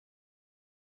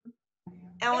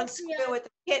Ellen Square with the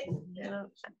kitten. Yeah,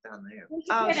 she's down there.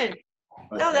 Oh,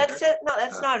 no, that's it. No,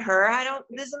 that's not her.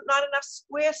 There's not enough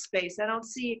square space. I don't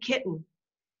see a kitten.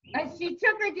 And she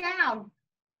took her down.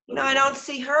 No, I don't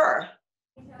see her.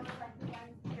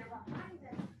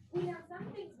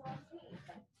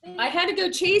 I had to go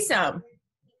chase him.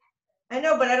 I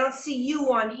know, but I don't see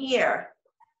you on here.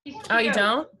 Oh, you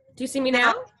don't? Do you see me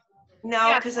now?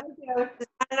 No, because there's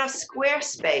not enough square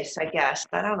space, I guess.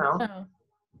 I don't know. Oh.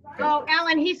 Oh,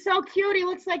 Ellen, he's so cute. He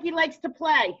looks like he likes to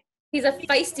play. He's a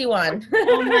feisty one.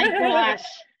 Oh my gosh.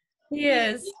 He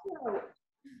is.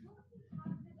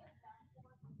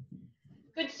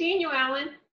 Good seeing you, Alan.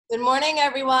 Good morning,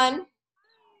 everyone.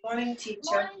 Morning, teacher.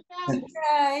 Morning, Jen.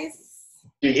 Guys.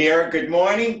 You hear? Good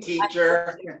morning,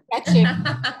 teacher. Catch you.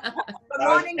 Good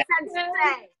morning,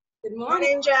 Sensei. Good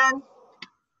morning, Jen.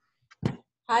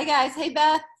 Hi, guys. Hey,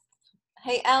 Beth.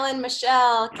 Hey, Ellen,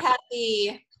 Michelle,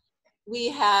 Kathy. We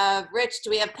have Rich. Do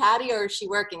we have Patty, or is she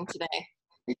working today?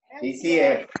 She's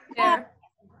here. Yeah.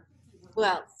 Who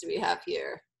else do we have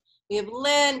here? We have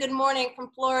Lynn. Good morning from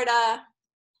Florida.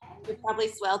 You're probably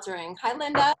sweltering. Hi,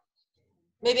 Linda.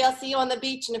 Maybe I'll see you on the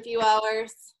beach in a few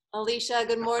hours. Alicia,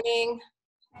 good morning.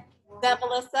 Is that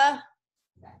Melissa?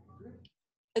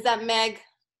 Is that Meg?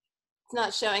 It's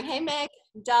not showing. Hey, Meg.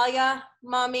 Dahlia,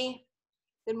 Mommy,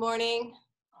 good morning.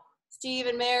 Steve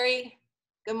and Mary,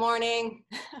 good morning.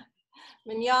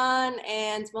 Mignon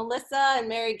and Melissa and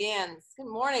Mary Gans. Good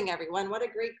morning, everyone. What a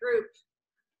great group.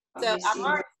 So I'm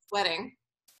already sweating.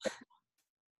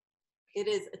 It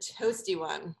is a toasty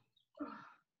one.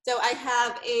 So I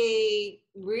have a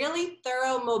really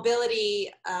thorough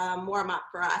mobility warm-up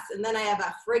for us. And then I have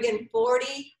a friggin'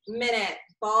 40-minute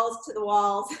balls to the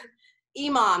walls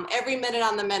EMOM every minute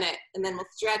on the minute. And then we'll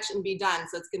stretch and be done.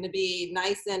 So it's going to be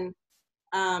nice and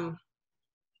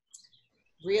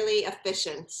really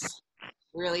efficient,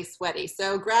 really sweaty.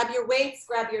 So grab your weights,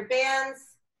 grab your bands,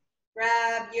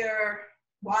 grab your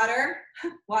water.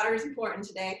 Water is important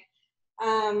today.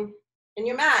 And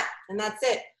your mat, and that's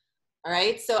it. All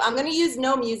right, so I'm gonna use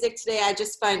no music today. I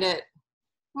just find it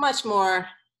much more,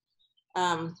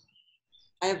 I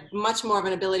have much more of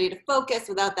an ability to focus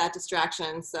without that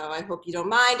distraction. So I hope you don't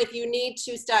mind. If you need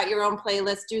to start your own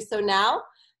playlist, do so now.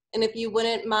 And if you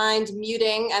wouldn't mind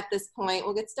muting at this point,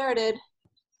 we'll get started.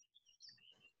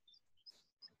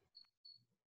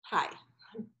 Hi.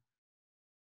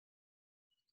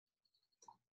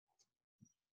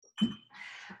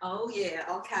 Oh yeah,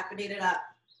 all caffeinated up.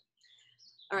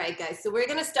 All right, guys, so we're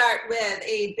gonna start with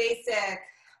a basic,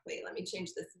 wait, let me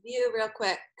change this view real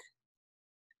quick.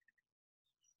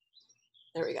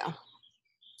 There we go. All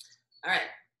right,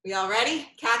 we all ready?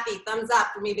 Kathy, thumbs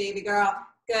up for me, baby girl.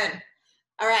 Good.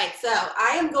 All right, so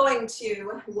I am going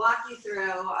to walk you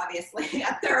through, obviously,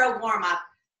 a thorough warm-up.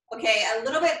 Okay, a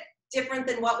little bit different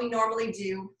than what we normally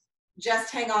do.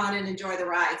 Just hang on and enjoy the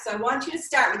ride. So I want you to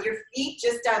start with your feet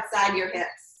just outside your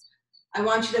hips. I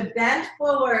want you to bend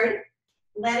forward,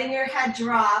 letting your head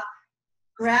drop.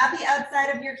 Grab the outside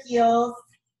of your heels.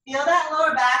 Feel that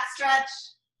lower back stretch,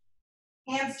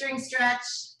 hamstring stretch.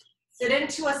 Sit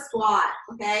into a squat,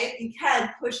 okay? If you can,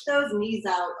 push those knees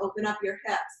out, open up your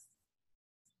hips.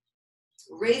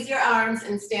 Raise your arms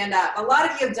and stand up. A lot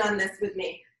of you have done this with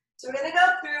me. So we're gonna go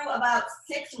through about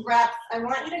 6 reps. I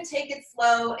want you to take it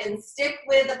slow and stick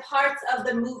with the parts of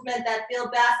the movement that feel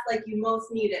best, like you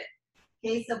most need it.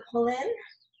 Okay, so pull in,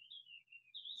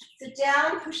 sit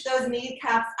down, push those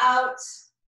kneecaps out,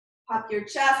 pop your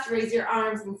chest, raise your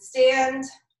arms and stand.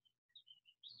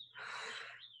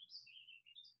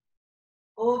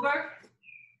 Over,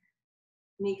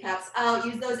 kneecaps out,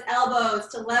 use those elbows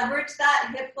to leverage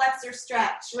that hip flexor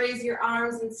stretch. Raise your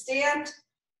arms and stand.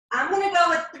 I'm gonna go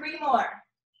with 3 more.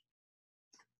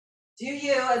 Do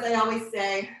you, as I always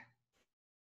say.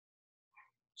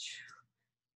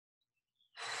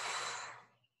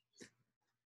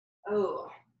 Oh,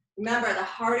 remember, the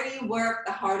harder you work,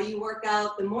 the harder you work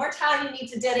out, the more time you need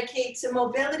to dedicate to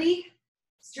mobility,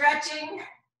 stretching,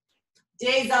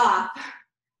 days off.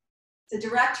 It's a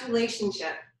direct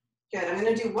relationship. Good, I'm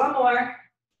gonna do 1 more.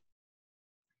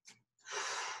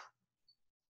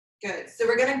 Good, so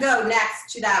we're gonna go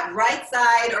next to that right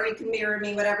side, or you can mirror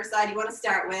me, whatever side you wanna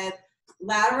start with.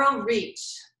 Lateral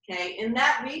reach, okay? In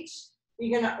that reach,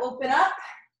 you're gonna open up,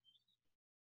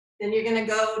 then you're gonna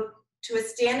go to a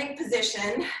standing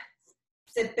position,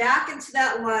 sit back into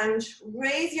that lunge,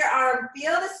 raise your arm,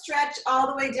 feel the stretch all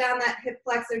the way down that hip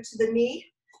flexor to the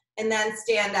knee, and then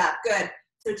stand up. Good,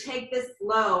 so take this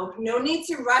slow. No need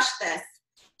to rush this.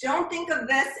 Don't think of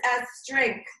this as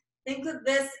strength. Think of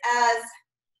this as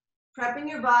prepping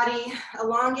your body,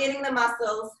 elongating the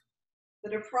muscles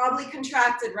that are probably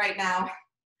contracted right now.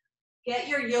 Get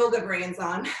your yoga brains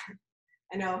on.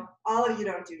 I know all of you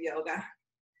don't do yoga,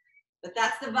 but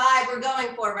that's the vibe we're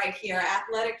going for right here,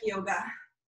 athletic yoga.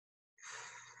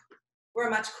 We're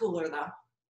much cooler though.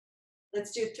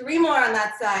 Let's do 3 more on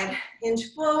that side.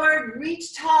 Hinge forward,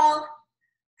 reach tall.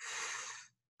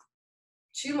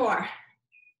 2 more.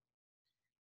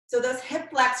 So those hip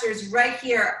flexors right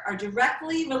here are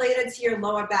directly related to your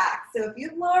lower back. So if you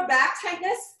have lower back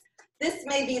tightness, this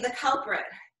may be the culprit.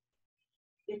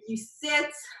 If you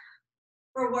sit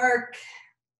for work,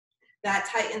 that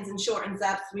tightens and shortens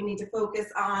up, so we need to focus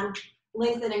on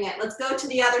lengthening it. Let's go to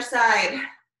the other side.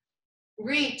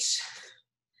 Reach,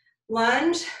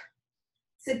 lunge,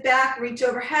 sit back, reach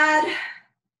overhead,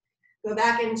 go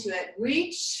back into it.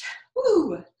 Reach,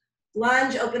 woo,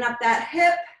 lunge, open up that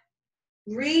hip,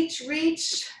 reach,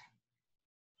 reach.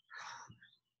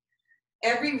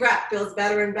 Every rep feels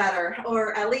better and better,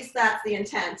 or at least that's the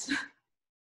intent.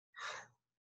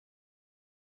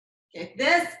 If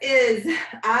this is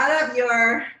out of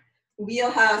your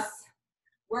wheelhouse,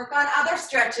 work on other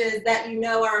stretches that you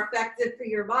know are effective for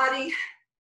your body.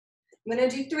 I'm gonna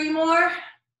do 3 more.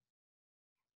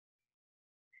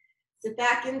 Sit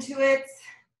back into it.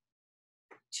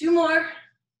 2 more.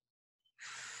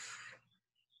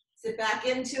 Sit back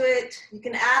into it. You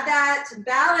can add that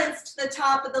balance to the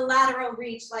top of the lateral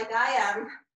reach like I am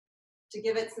to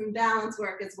give it some balance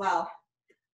work as well.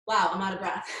 Wow, I'm out of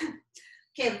breath.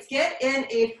 Okay, let's get in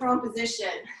a prone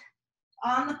position.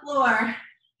 On the floor,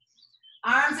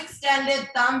 arms extended,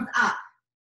 thumbs up.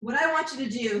 What I want you to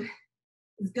do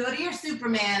is go to your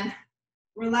Superman,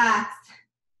 relaxed.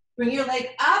 Bring your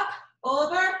leg up,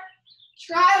 over,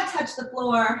 try to touch the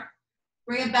floor.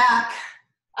 Bring it back,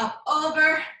 up,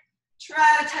 over,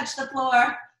 try to touch the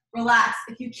floor, relax.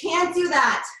 If you can't do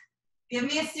that, give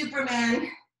me a Superman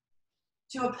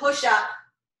to a push-up,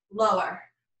 lower.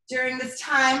 During this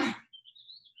time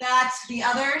that the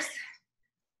others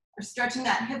are stretching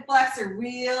that hip flexor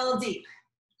real deep.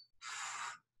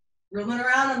 Rolling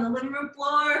around on the living room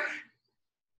floor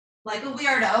like a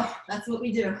weirdo. That's what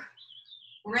we do.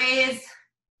 Raise,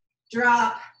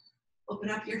 drop,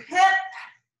 open up your hip,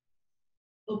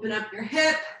 open up your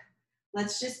hip.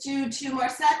 Let's just do 2 more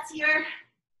sets here.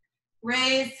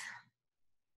 Raise,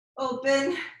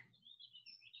 open,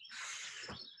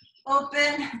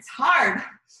 open. It's hard.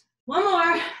 1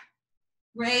 more.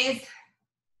 Raise,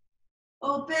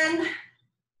 open,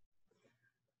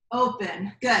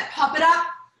 open. Good. Pop it up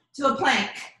to a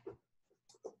plank.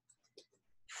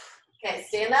 Okay,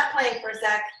 stay in that plank for a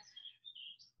sec.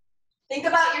 Think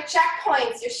about your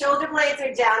checkpoints. Your shoulder blades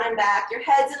are down and back. Your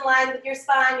head's in line with your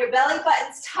spine. Your belly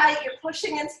button's tight. You're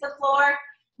pushing into the floor.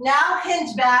 Now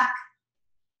hinge back.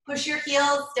 Push your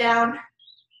heels down.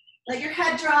 Let your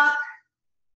head drop.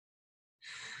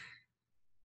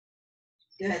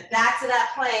 Good. Back to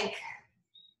that plank.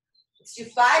 Let's do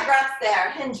 5 reps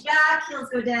there. Hinge back, heels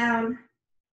go down.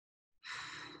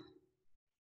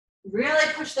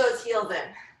 Really push those heels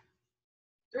in.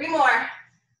 3 more.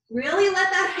 Really let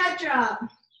that head drop.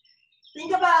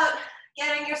 Think about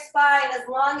getting your spine as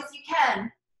long as you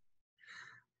can.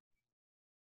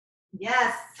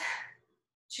 Yes.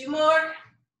 2 more.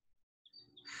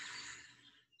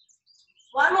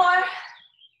 1 more.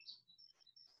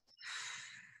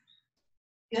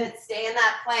 Good, stay in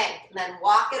that plank, and then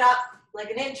walk it up like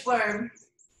an inchworm.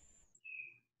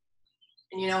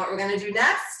 And you know what we're gonna do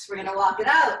next? We're gonna walk it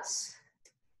out.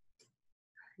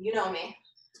 You know me.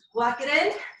 Walk it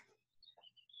in.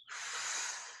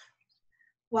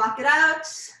 Walk it out.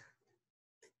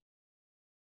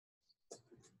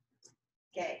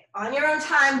 Okay, on your own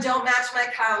time, don't match my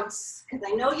counts, because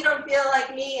I know you don't feel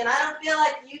like me, and I don't feel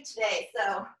like you today,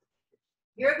 so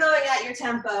you're going at your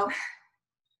tempo.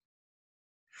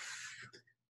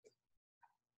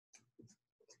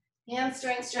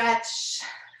 Hamstring stretch.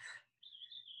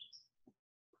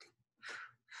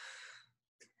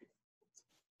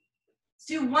 Let's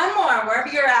do 1 more, wherever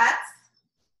you're at.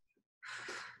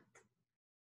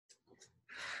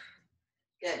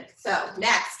 Good, so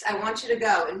next, I want you to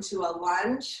go into a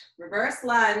lunge, reverse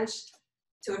lunge,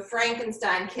 to a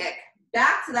Frankenstein kick.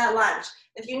 Back to that lunge.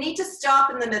 If you need to stop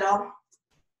in the middle,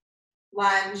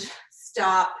 lunge,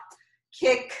 stop,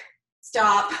 kick,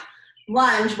 stop,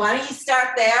 lunge. Why don't you start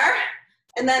there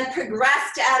and then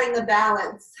progress to adding the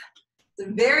balance. It's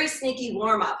a very sneaky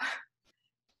warm-up.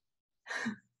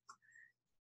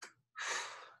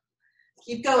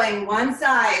 Keep going, one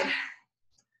side.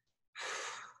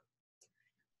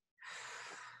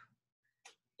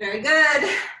 Very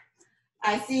good.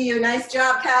 I see you, nice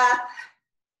job, Kath.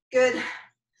 Good.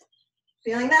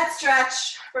 Feeling that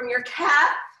stretch from your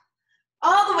calf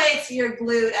all the way to your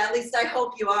glute, at least I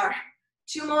hope you are.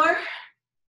 2 more.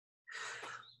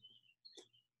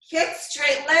 Kick,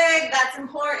 straight leg, that's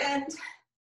important.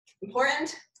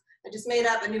 Important? I just made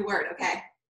up a new word, okay.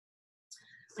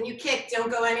 When you kick,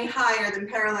 don't go any higher than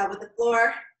parallel with the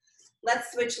floor.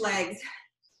 Let's switch legs.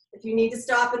 If you need to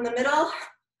stop in the middle,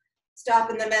 stop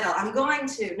in the middle. I'm going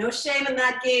to, no shame in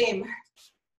that game.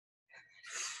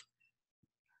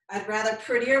 I'd rather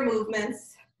prettier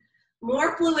movements,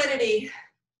 more fluidity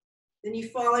than you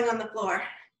falling on the floor.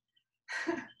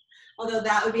 Although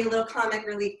that would be a little comic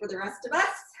relief for the rest of us.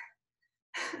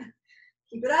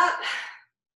 Keep it up.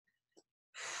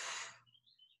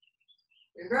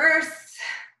 Reverse.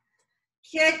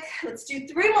 Kick. Let's do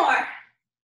 3 more.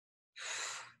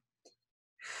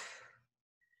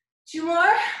 2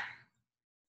 more.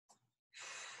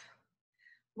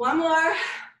 1 more.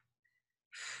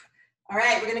 All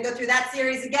right, we're gonna go through that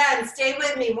series again. Stay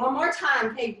with me 1 more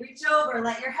time. Okay, reach over,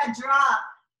 let your head drop.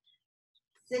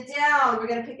 Sit down, we're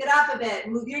gonna pick it up a bit.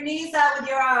 Move your knees out with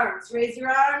your arms. Raise your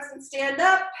arms and stand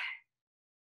up.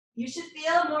 You should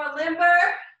feel more limber.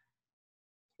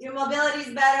 Your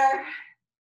mobility's better.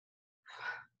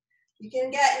 You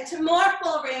can get into more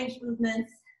full range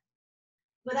movements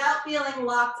without feeling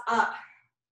locked up.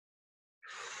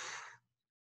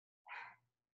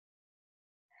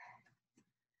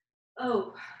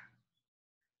 Oh.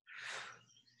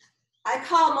 I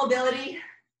call mobility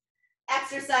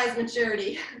exercise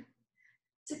maturity.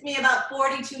 Took me about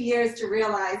 42 years to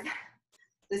realize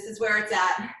this is where it's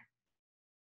at.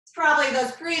 It's probably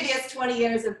those previous 20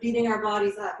 years of beating our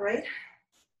bodies up, right?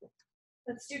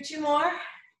 Let's do 2 more.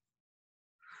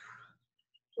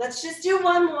 Let's just do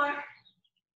 1 more.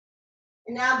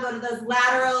 And now go to those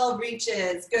lateral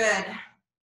reaches. Good.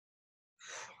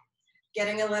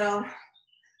 Getting a little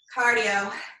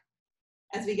cardio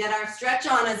as we get our stretch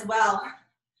on as well.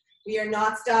 We are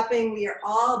not stopping. We are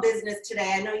all business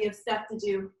today. I know you have stuff to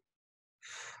do.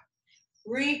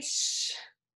 Reach.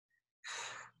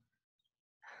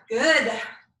 Good.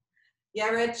 Yeah,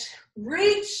 Rich.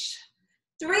 Reach.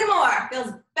 3 more.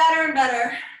 Feels better and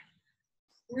better.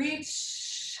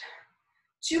 Reach.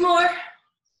 2 more.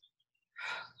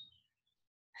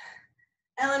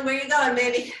 Ellen, where you going,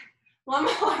 baby? 1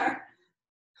 more.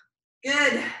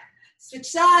 Good. Switch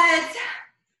sides.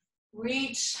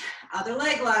 Reach. Other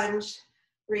leg lunge.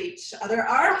 Reach. Other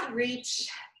arm. Reach.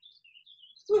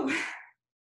 Whew.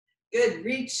 Good.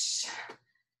 Reach.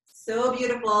 So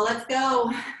beautiful. Let's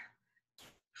go.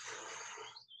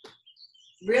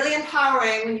 Really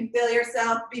empowering when you feel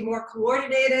yourself be more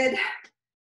coordinated,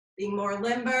 being more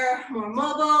limber, more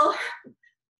mobile.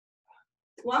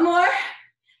 1 more.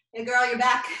 Hey girl, you're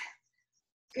back.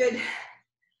 Good.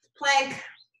 Plank.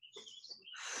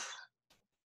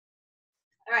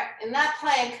 All right, in that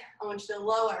plank, I want you to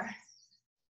lower.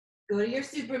 Go to your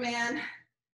Superman.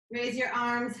 Raise your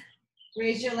arms,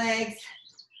 raise your legs.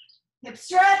 Hip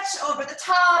stretch over the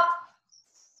top,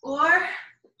 or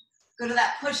go to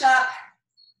that push up.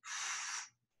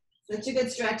 Such a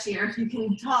good stretch here. You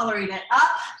can tolerate it.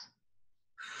 Up,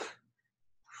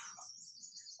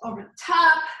 over the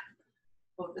top,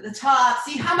 over the top.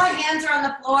 See how my hands are on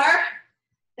the floor?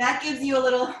 That gives you a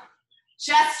little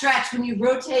chest stretch when you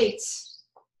rotate.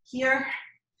 Here,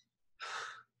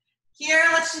 here,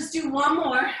 let's just do 1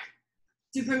 more.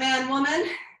 Superman woman.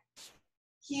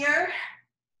 Here,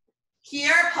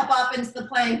 here, pop up into the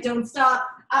plank, don't stop,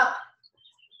 up.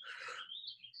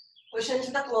 Push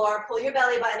into the floor, pull your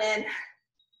belly button in.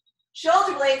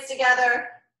 Shoulder blades together,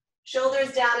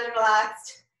 shoulders down and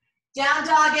relaxed. Down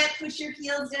dog it, push your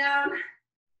heels down.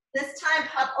 This time,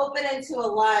 pop open into a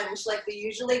lunge like we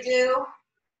usually do.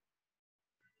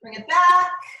 Bring it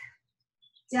back.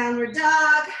 Downward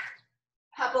dog,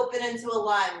 pop open into a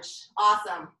lunge.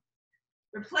 Awesome.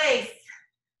 Replace.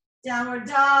 Downward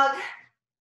dog,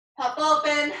 pop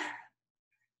open.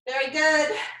 Very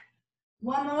good.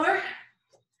 1 more.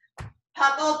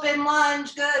 Pop open,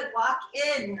 lunge. Good. Walk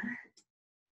in.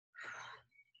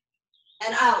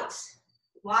 And out.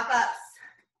 Walk ups.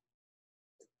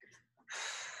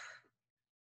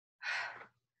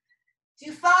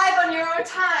 Do 5 on your own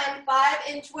time.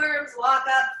 5-inch worms, walk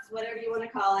ups, whatever you want to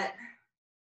call it.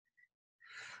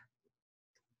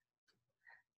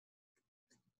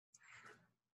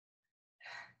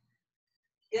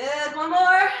 Good, 1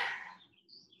 more.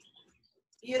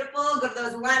 Beautiful, go to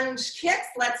those lunge kicks.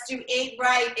 Let's do 8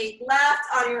 right, 8 left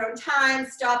on your own time.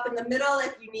 Stop in the middle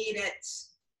if you need it.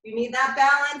 If you need that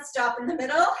balance, stop in the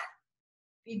middle.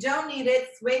 If you don't need it,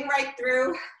 swing right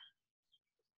through.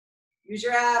 Use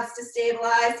your abs to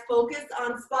stabilize. Focus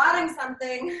on spotting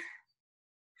something.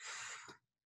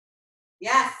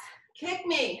 Yes, kick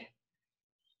me.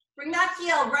 Bring that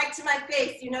heel right to my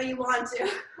face. You know you want to.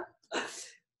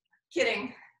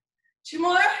 Kidding. 2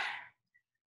 more.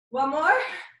 1 more.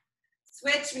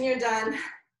 Switch when you're done.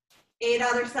 8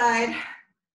 other side.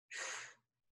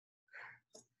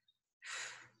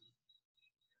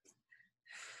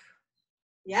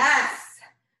 Yes.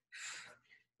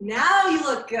 Now you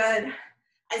look good.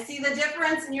 I see the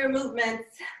difference in your movements.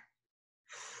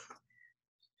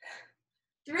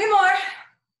 3 more.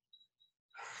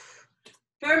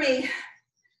 For me.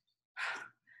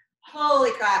 Holy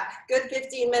crap. Good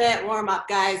 15-minute warm-up,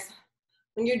 guys.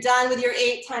 When you're done with your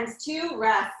 8 times 2,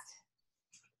 rest.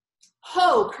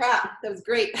 Oh, crap. That was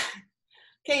great.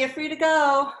 Okay, you're free to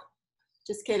go.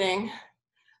 Just kidding.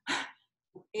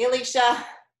 Hey, Alicia.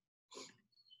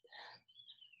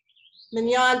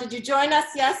 Mignon, did you join us?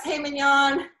 Yes. Hey,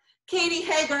 Mignon. Katie,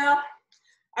 hey, girl.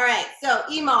 All right, so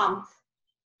EMOM.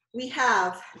 We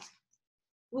have,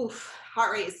 oof,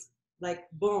 heart rate's like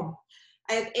boom.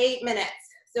 I have 8 minutes.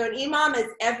 So an EMOM is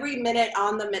every minute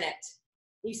on the minute.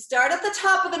 You start at the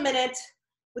top of the minute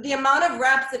with the amount of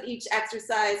reps of each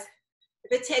exercise.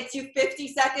 If it takes you 50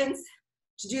 seconds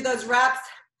to do those reps,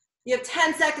 you have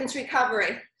 10 seconds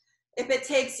recovery. If it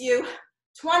takes you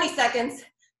 20 seconds,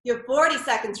 you have 40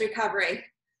 seconds recovery.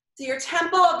 So your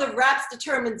tempo of the reps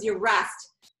determines your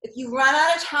rest. If you run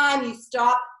out of time, you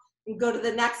stop and go to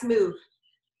the next move.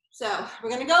 So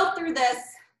we're gonna go through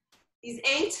these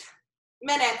 8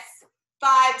 minutes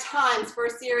 5 times for a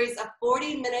series of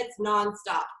 40 minutes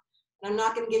nonstop. And I'm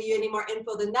not gonna give you any more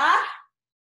info than that,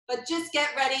 but just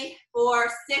get ready for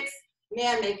 6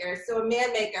 man makers. So a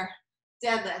man maker,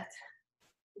 deadlift,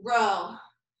 row,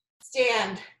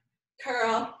 stand,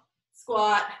 curl,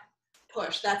 squat,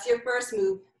 push. That's your first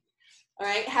move. All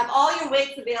right, have all your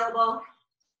weights available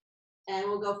and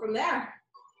we'll go from there.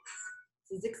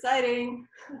 This is exciting.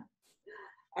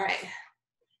 All right,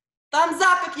 thumbs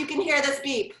up if you can hear this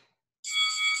beep.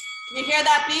 Can you hear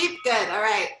that beep? Good, all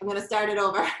right, I'm gonna start it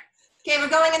over. Okay, we're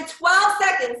going in 12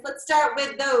 seconds. Let's start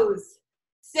with those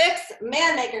 6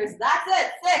 man makers. That's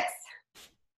it, 6.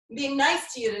 I'm being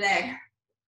nice to you today.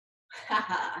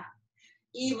 Haha,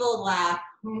 evil laugh.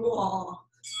 Whoa.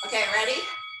 Okay, ready?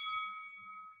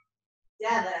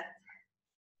 Deadlift,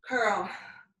 curl,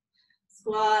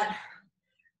 squat.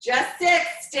 Just 6,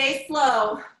 stay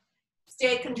slow,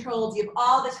 stay controlled. You have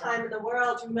all the time in the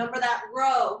world. Remember that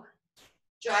row.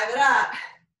 Drive it up,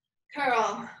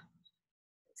 curl,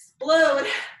 explode.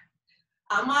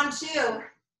 I'm on 2.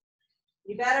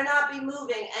 You better not be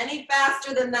moving any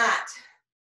faster than that.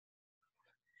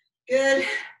 Good.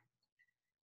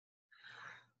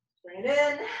 Bring it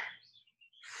in.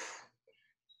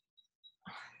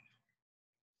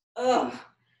 Oh,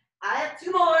 I have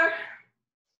 2 more.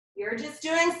 You're just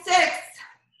doing 6.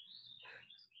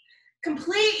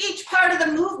 Complete each part of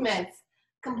the movement.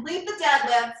 Complete the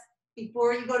deadlift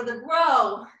before you go to the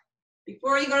row,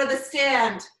 before you go to the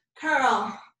stand,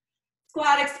 curl,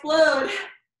 squat, explode.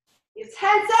 You have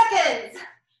 10 seconds.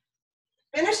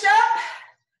 Finish up,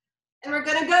 and we're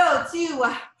gonna go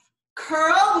to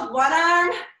curl with one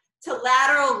arm to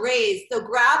lateral raise. So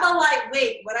grab a light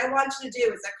weight. What I want you to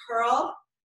do is a curl,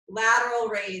 lateral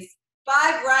raise.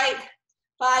 5 right,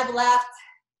 5 left.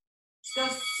 Go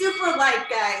super light,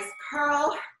 guys.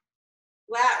 Curl,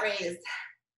 lat raise.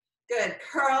 Good,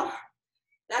 curl.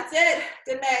 That's it.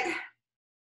 Good, Meg.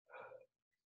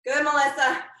 Good,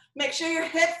 Melissa. Make sure your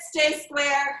hips stay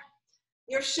square.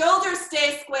 Your shoulders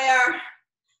stay square,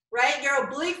 right? Your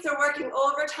obliques are working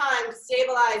overtime to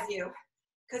stabilize you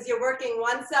because you're working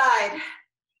one side.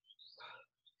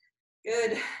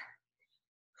 Good.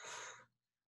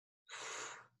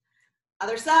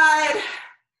 Other side.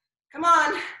 Come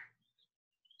on.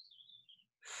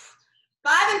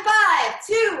 5 and 5,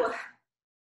 2.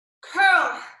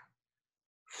 Curl.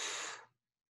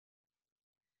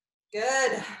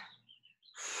 Good.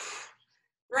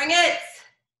 Bring it.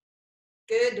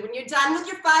 Good. When you're done with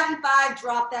your 5 and 5,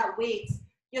 drop that weight.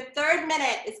 Your 3rd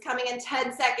minute is coming in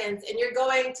 10 seconds, and you're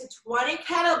going to 20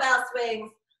 kettlebell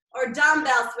swings or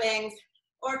dumbbell swings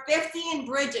or 15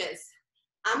 bridges.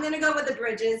 I'm gonna go with the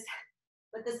bridges,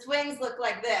 but the swings look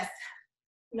like this.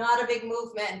 Not a big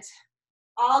movement.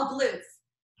 All glutes,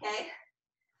 okay?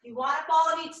 If you wanna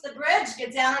follow me to the bridge,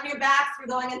 get down on your backs. We're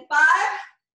going in 5.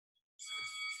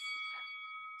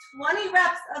 20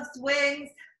 reps of swings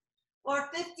or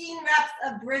 15 reps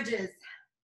of bridges.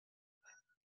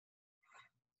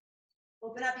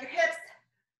 Open up your hips.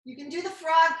 You can do the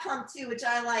frog pump too, which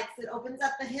I like. So it opens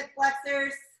up the hip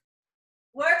flexors,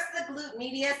 works the glute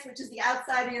medius, which is the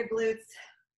outside of your glutes.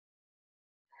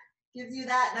 Gives you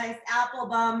that nice apple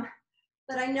bum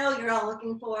that I know you're all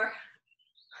looking for.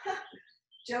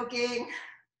 Joking.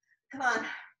 Come on.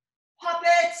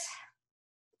 Puppet.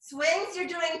 Swings, you're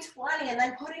doing 20 and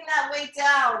then putting that weight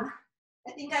down.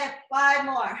 I think I have 5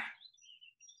 more.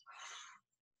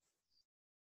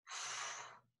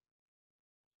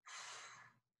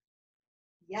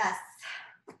 Yes.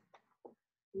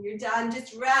 When you're done,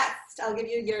 just rest. I'll give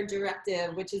you your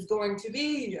directive, which is going to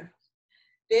be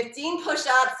 15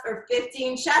 push-ups or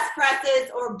 15 chest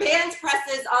presses or band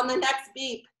presses on the next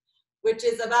beep, which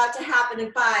is about to happen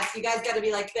in 5. So you guys got to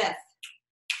be like this.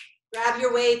 Grab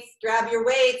your weights, grab your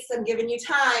weights. I'm giving you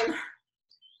time.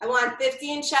 I want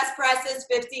 15 chest presses,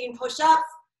 15 push-ups,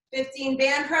 15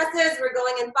 band presses. We're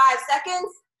going in 5 seconds.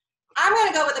 I'm going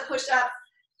to go with the push-ups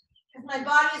because my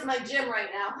body is my gym right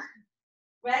now.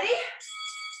 Ready?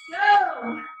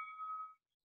 Go.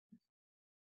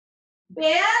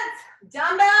 Bands,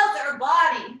 dumbbells, or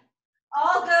body.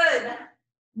 All good.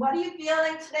 What are you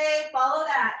feeling today? Follow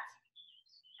that.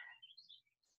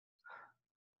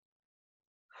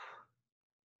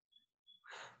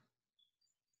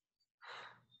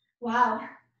 Wow.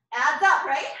 Adds up,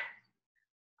 right?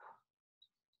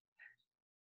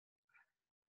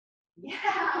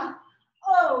 Yeah.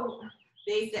 Oh,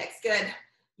 basics. Good.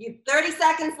 You 30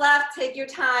 seconds left. Take your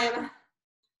time.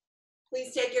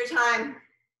 Please take your time.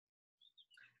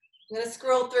 I'm going to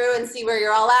scroll through and see where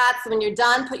you're all at. So when you're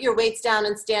done, put your weights down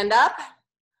and stand up.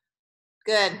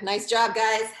 Good. Nice job,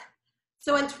 guys.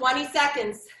 So in 20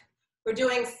 seconds, we're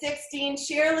doing 16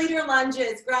 cheerleader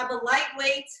lunges. Grab a light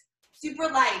weight, super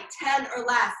light, 10 or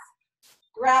less.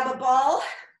 Grab a ball.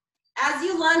 As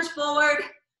you lunge forward,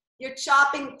 you're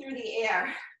chopping through the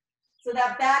air. So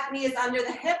that back knee is under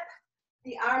the hip.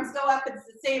 The arms go up at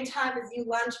the same time as you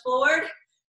lunge forward.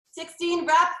 16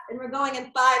 reps, and we're going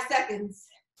in 5 seconds.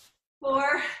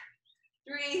 4,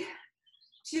 3,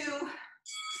 2,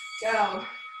 go.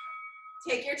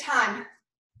 Take your time.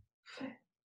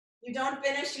 You don't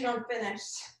finish, you don't finish.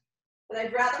 But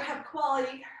I'd rather have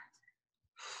quality.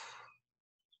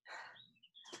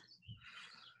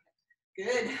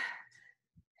 Good.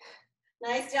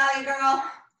 Nice job, girl.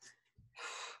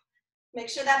 Make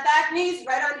sure that back knee's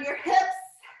right under your hips.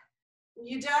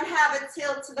 You don't have a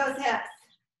tilt to those hips.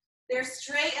 They're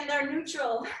straight and they're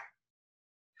neutral.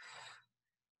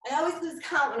 I always lose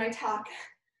count when I talk,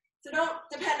 so don't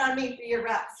depend on me for your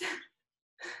reps.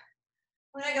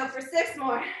 I'm gonna go for 6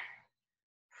 more.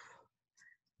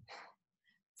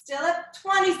 Still at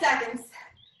 20 seconds.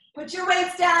 Put your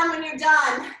weights down when you're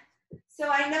done. So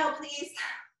I know, please.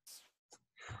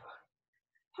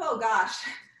 Oh gosh.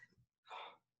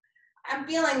 I'm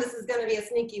feeling this is gonna be a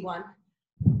sneaky one.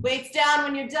 Weights down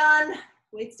when you're done.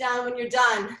 Weights down when you're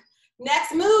done.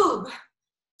 Next move.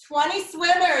 20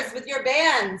 swimmers with your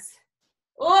bands.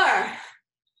 Or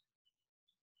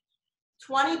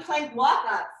 20 plank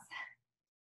walk-ups.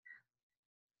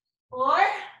 Or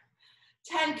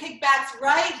 10 kickbacks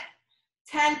right,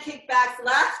 10 kickbacks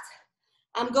left.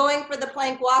 I'm going for the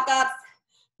plank walk-ups.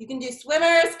 You can do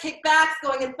swimmers, kickbacks,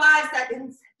 going in 5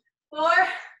 seconds. 4,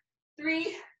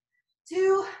 3,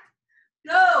 2,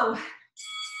 go.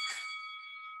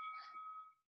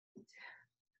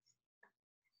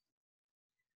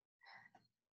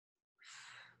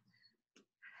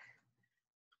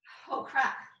 Oh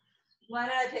crap, why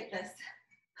did I pick this?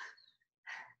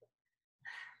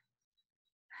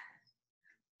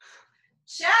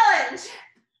 Challenge,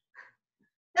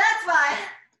 that's why.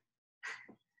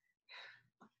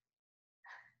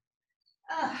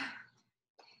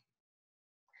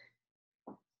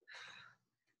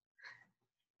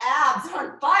 Abs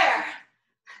on fire.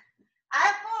 I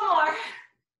have 4 more.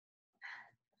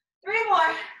 3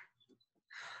 more.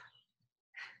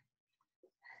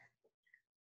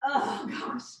 Oh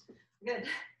gosh, good,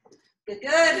 good,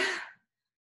 good.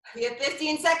 We have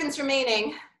 15 seconds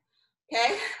remaining,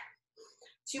 okay?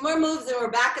 2 more moves and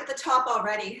we're back at the top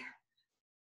already.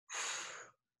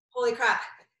 Holy crap.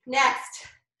 Next,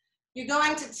 you're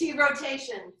going to T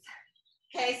rotations.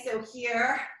 Okay, so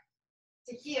here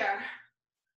to here.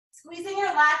 Squeezing your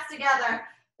lats together.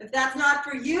 If that's not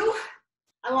for you,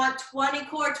 I want 20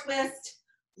 core twist.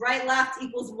 Right, left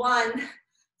equals 1.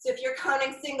 So if you're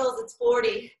counting singles, it's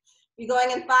 40. You're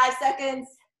going in 5 seconds.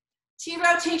 T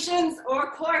rotations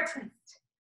or core twist.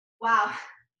 Wow.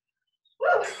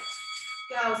 Woo.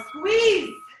 Go, squeeze.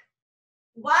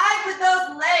 Wide with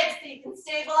those legs so you can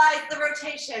stabilize the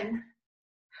rotation.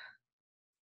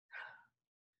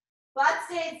 Butt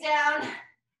stays down,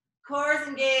 core is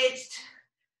engaged.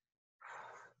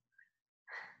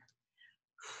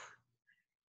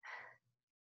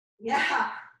 Yeah.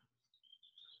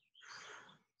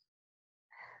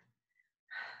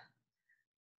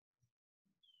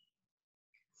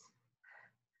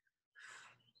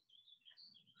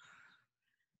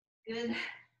 Good.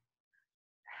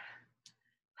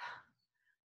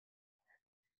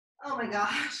 Oh my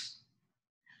gosh.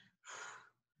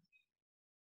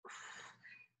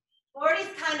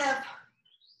 40's kind of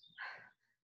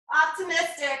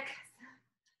optimistic.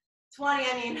 20,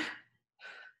 I mean,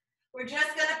 we're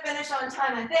just gonna finish on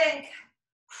time, I think.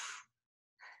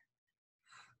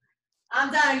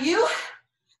 I'm done. You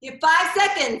have 5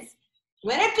 seconds.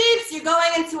 When it beeps, you're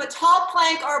going into a tall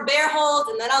plank or a bear hold,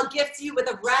 and then I'll gift you with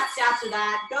a rest after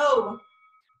that. Go.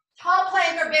 Tall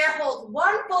plank or bear hold,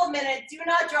 1 full minute. Do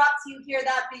not drop till you hear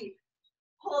that beep.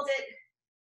 Hold it.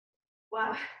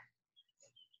 Wow.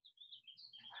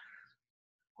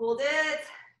 Hold it.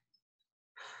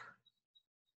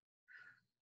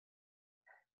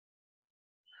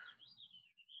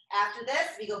 After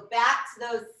this, we go back to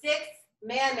those 6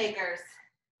 man makers.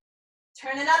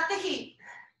 Turning up the heat.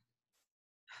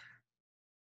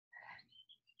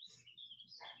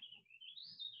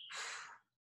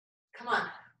 Come on.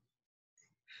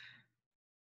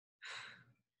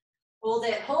 Hold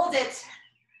it, hold it.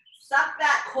 Suck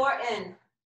that core in.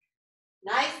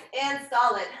 Nice and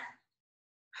solid.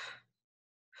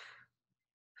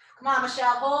 Come on,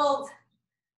 Michelle, hold.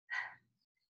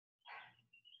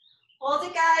 Hold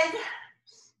it, guys.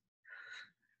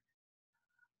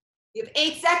 You have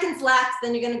 8 seconds left,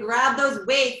 then you're gonna grab those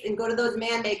weights and go to those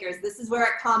man makers. This is where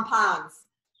it compounds.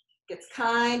 Gets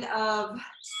kind of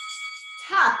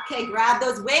tough. Okay, grab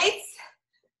those weights.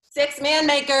 6 man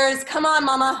makers. Come on,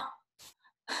 mama.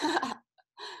 Come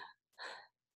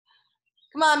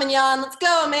on, Mignon. Let's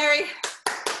go, Mary.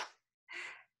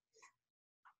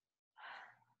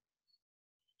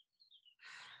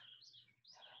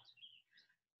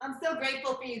 I'm so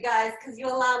grateful for you guys because you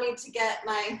allow me to get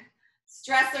my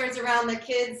stressors around the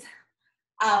kids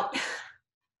out.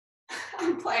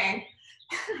 I'm playing.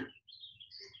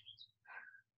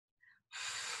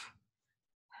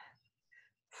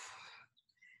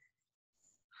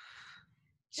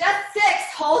 Just 6,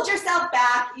 hold yourself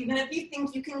back, even if you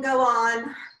think you can go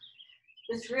on.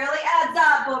 This really adds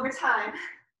up over time.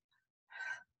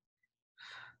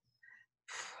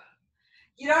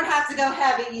 You don't have to go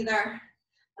heavy either.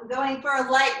 I'm going for a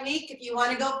light week. If you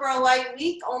want to go for a light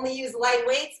week, only use light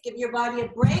weights. Give your body a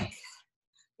break.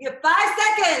 You have 5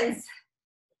 seconds.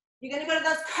 You're gonna go to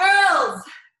those curls.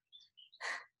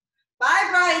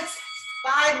 5 right,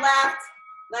 5 left.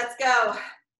 Let's go.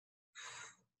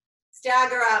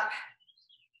 Stagger up.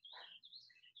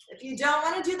 If you don't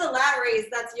want to do the lat raise,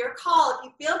 that's your call. If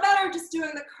you feel better just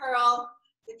doing the curl,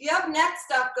 if you have neck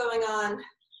stuff going on,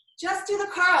 just do the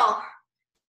curl.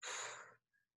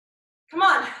 Come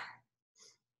on.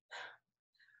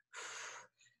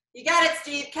 You got it,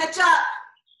 Steve. Catch up.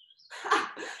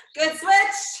 Good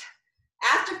switch.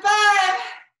 After 5.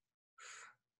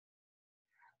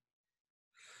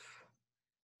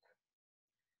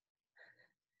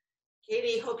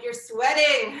 Katie, hope you're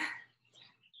sweating.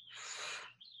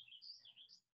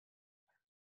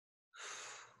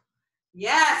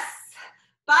 Yes.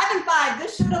 5 and 5.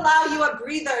 This should allow you a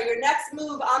breather. Your next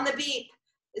move on the beat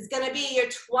is going to be your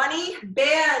 20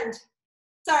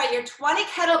 your 20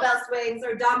 kettlebell swings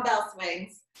or dumbbell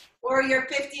swings, or your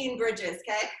 15 bridges,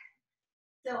 okay?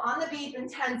 So on the beat in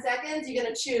 10 seconds, you're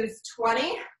going to choose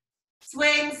 20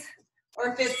 swings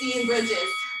or 15 bridges.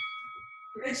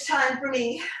 Bridge time for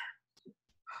me.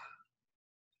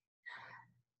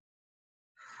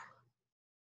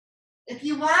 If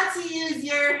you want to use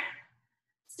your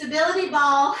stability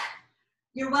ball,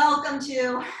 you're welcome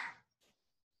to.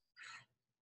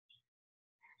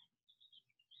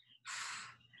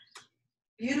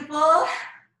 Beautiful.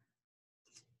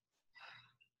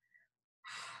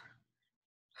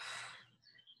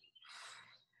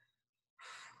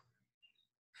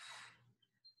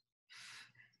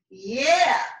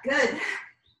 Yeah, good.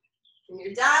 When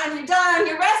you're done, you're done.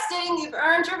 You're resting. You've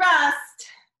earned your rest.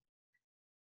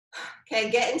 Okay,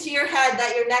 get into your head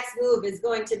that your next move is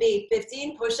going to be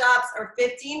 15 push-ups or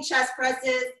 15 chest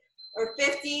presses or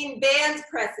 15 band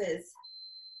presses.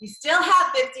 You still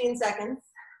have 15 seconds.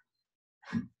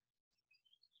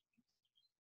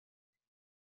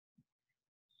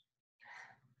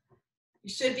 You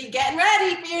should be getting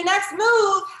ready for your next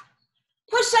move.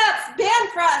 Push-ups, band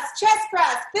press, chest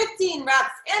press, 15 reps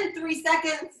in 3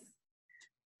 seconds.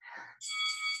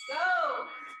 Go.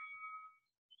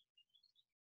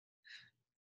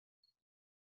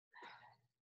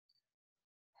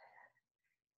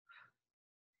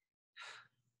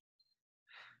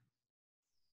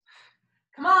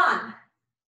 Come on.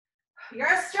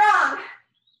 You're strong.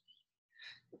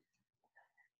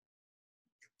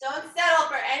 Don't settle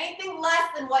for anything less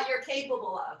than what you're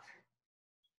capable of.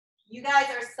 You guys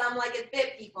are some like it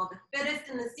fit people, the fittest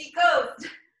in the seacoast.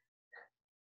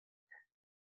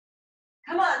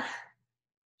 Come on,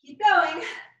 keep going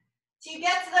till you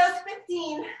get to those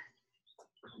 15.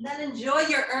 And then enjoy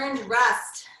your earned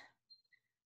rest.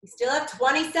 You still have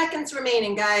 20 seconds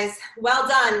remaining, guys. Well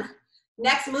done.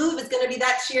 Next move is gonna be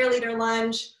that cheerleader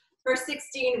lunge for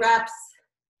 16 reps.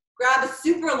 Grab a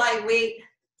super light weight,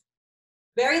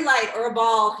 very light, or a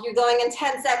ball. You're going in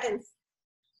 10 seconds.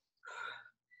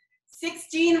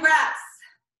 16 reps.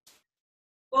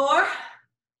 4,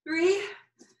 3,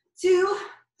 2,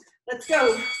 let's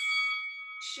go.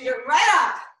 Shoot it right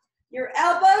up. Your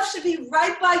elbow should be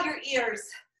right by your ears.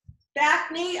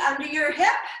 Back knee under your hip.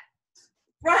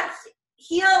 Front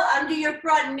heel under your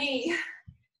front knee.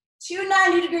 2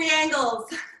 90-degree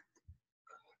angles.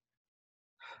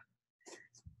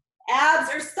 Abs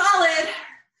are solid.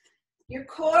 Your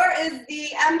core is the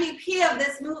MVP of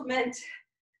this movement.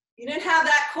 If you didn't have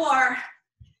that core,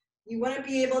 you wouldn't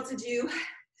be able to do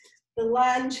the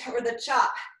lunge or the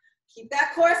chop. Keep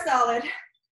that core solid.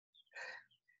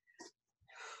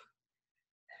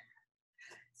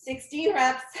 16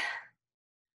 reps.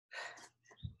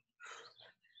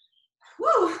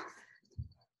 Woo! I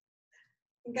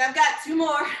think I've got 2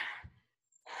 more.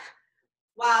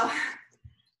 Wow.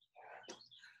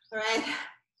 All right.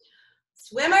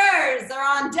 Swimmers are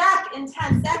on deck in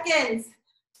 10 seconds.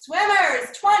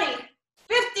 Swimmers, 20,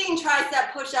 15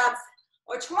 tricep push-ups,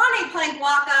 or 20 plank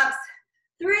walk-ups.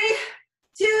 3,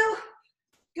 2,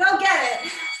 go get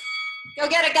it. Go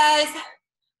get it, guys.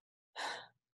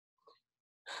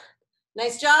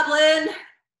 Nice job, Lynn.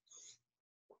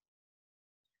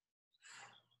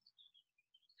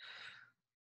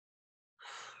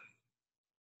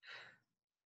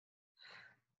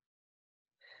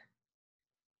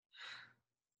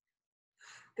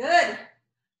 Good.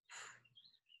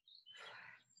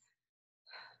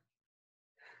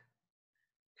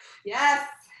 Yes.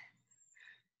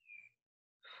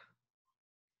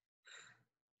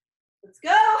 Let's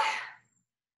go.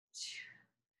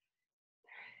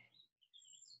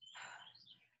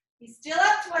 You still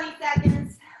have 20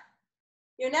 seconds.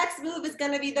 Your next move is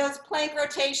going to be those plank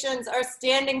rotations or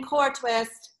standing core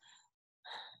twist.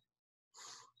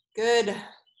 Good.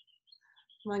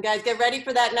 Come on, guys, get ready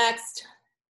for that next.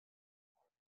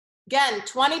 Again,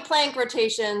 20 plank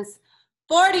rotations,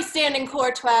 40 standing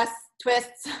core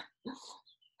twists.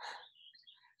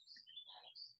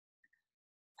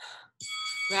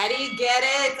 Ready, get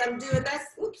it. I'm doing this.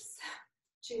 Oops.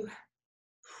 2.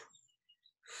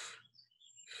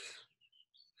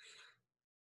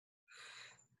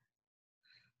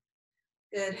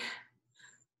 Good.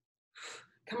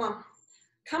 Come on.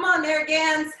 Come on,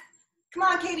 Narragansett. Come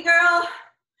on, Katie girl.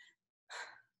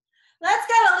 Let's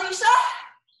go, Alicia.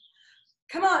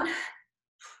 Come on.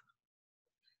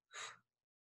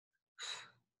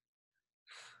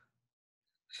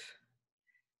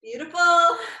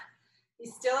 Beautiful.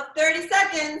 You still have 30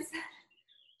 seconds.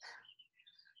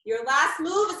 Your last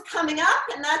move is coming up,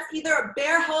 and that's either a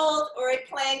bear hold or a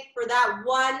plank for that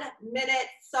 1 minute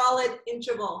solid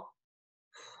interval.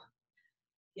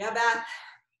 Yeah, Beth.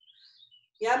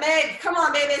 Yeah, Meg. Come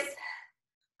on, babies.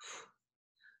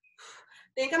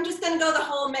 I think I'm just gonna go the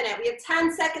whole minute. We have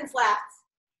 10 seconds left.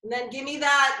 And then give me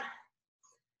that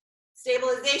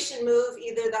stabilization move,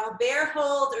 either the bear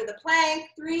hold or the plank.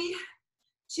 3,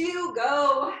 2,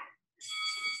 go.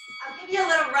 I'll give you a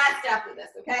little rest after this,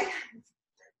 okay?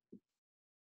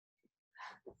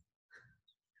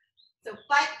 So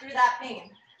fight through that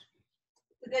pain.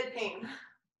 It's a good pain.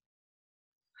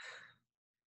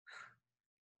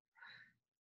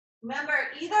 Remember,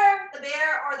 either the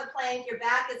bear or the plank, your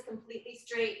back is completely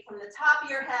straight from the top of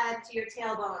your head to your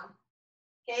tailbone.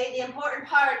 Okay, the important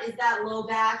part is that low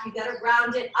back. You gotta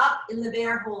round it up in the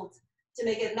bear hold to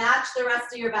make it match the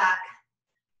rest of your back.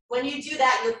 When you do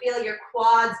that, you'll feel your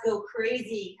quads go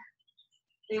crazy.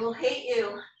 They will hate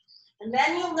you. And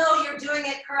then you'll know you're doing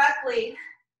it correctly.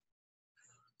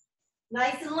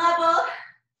 Nice and level.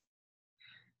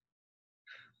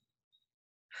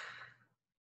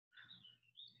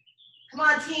 Come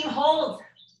on, team, hold.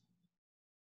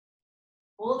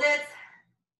 Hold it.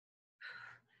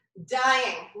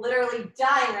 Dying, literally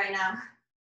dying right now.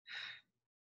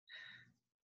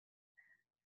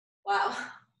 Wow.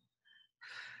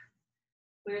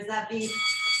 Where's that beat?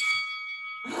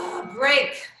 Oh,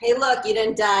 break. Hey, look, you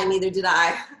didn't die, neither did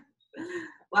I.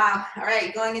 Wow, all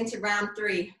right, going into round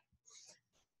 3.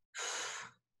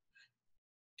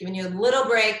 Giving you a little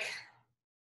break.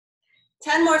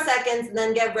 10 more seconds, and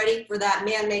then get ready for that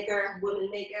man maker, woman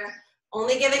maker.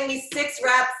 Only giving me 6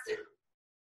 reps.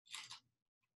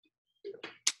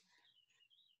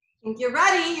 Think you're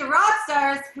ready, you're rock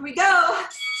stars. Here we go.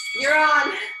 You're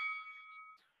on.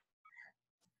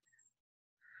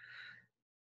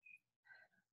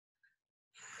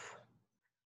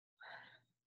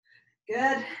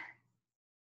 Good.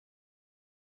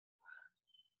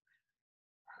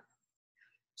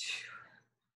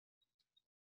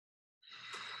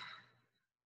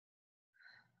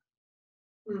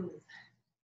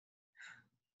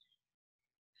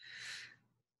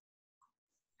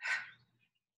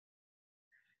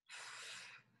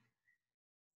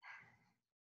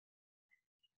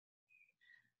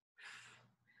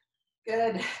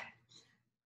 Good.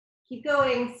 Keep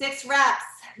going, 6 reps.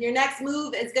 Your next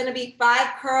move is gonna be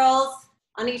 5 curls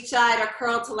on each side or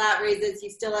curl to lat raises. You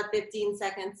still have 15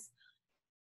 seconds.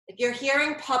 If you're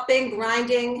hearing popping,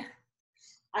 grinding,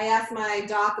 I asked my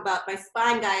doc about, my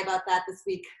spine guy about that this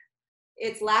week.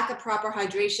 It's lack of proper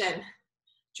hydration.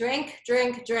 Drink,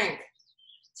 drink, drink.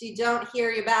 So you don't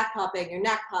hear your back popping, your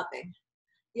neck popping.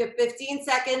 You have 15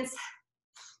 seconds.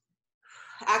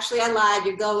 Actually, I lied,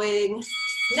 you're going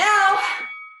now.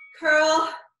 Curl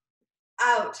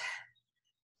out.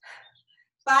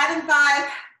 5 and 5.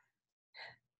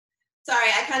 Sorry,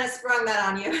 I kind of sprung that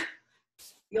on you.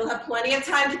 You'll have plenty of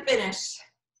time to finish.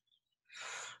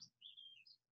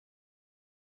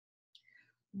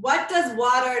 What does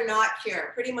water not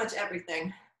cure? Pretty much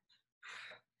everything.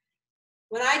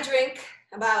 When I drink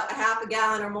about a half a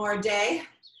gallon or more a day,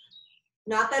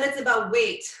 not that it's about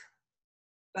weight,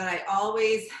 but I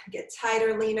always get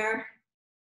tighter, leaner.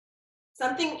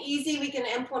 Something easy we can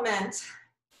implement,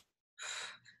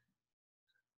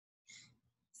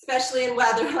 especially in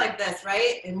weather like this,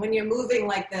 right? And when you're moving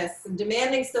like this and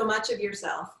demanding so much of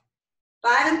yourself.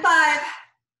 5 and 5.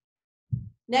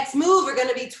 Next move are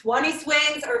gonna be 20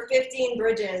 swings or 15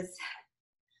 bridges.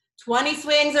 20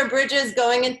 swings or bridges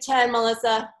going in 10,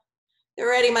 Melissa. Get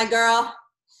ready, my girl.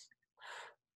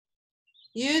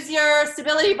 Use your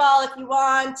stability ball if you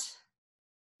want.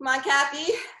 Come on,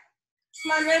 Kathy.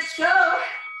 Come on, Rich, go.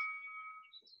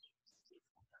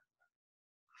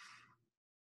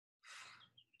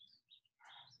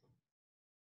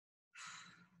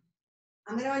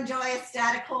 I'm gonna enjoy a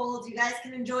static hold. You guys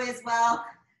can enjoy as well.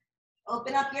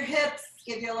 Open up your hips,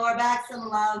 give your lower back some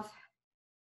love.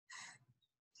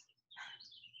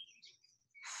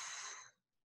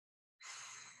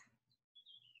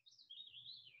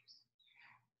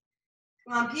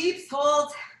 Come on, peeps,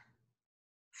 hold.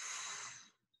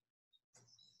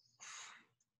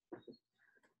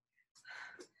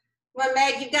 Come on,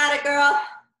 Meg, you got it, girl.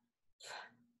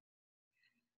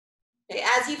 Okay,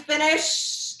 as you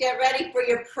finish, get ready for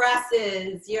your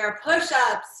presses, your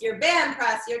push-ups, your band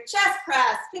press, your chest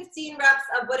press, 15 reps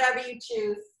of whatever you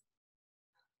choose.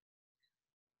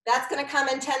 That's gonna come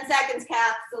in 10 seconds,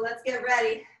 Kath, so let's get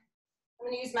ready. I'm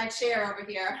gonna use my chair over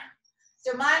here.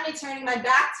 Don't mind me turning my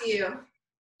back to you.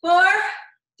 4,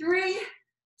 3,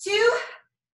 2,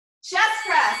 chest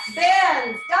press,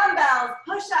 bands, dumbbells,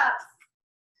 push-ups.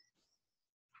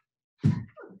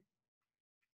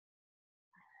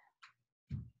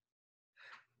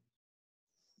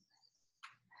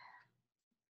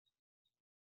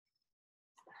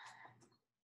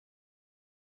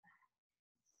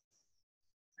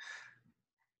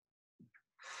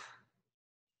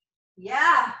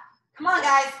 Yeah, come on,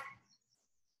 guys.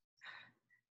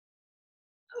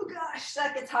 Oh gosh,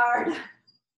 that gets hard. Come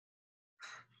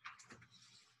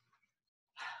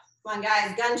on,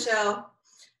 guys, gun show.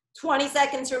 20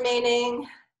 seconds remaining.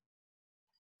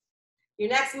 Your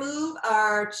next move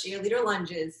are cheerleader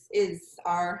lunges, is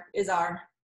our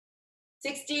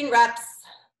 16 reps.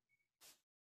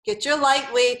 Get your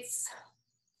light weights.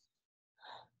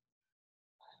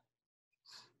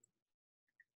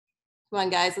 Come on,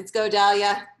 guys, let's go,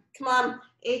 Dahlia. Come on,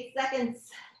 8 seconds.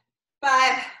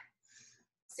 5,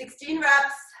 16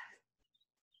 reps.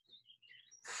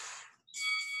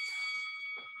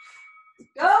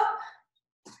 Go.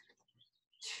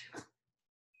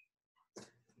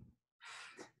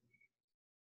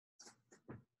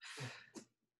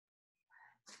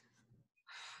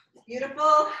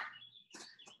 Beautiful.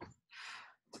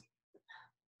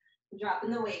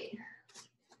 Dropping the weight.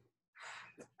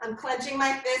 I'm clenching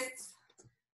my fists.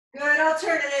 Good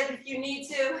alternative if you need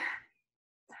to.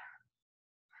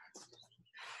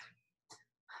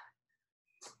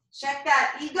 Check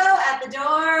that ego at the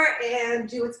door and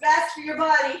do what's best for your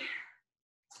body.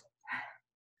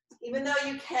 Even though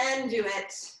you can do it,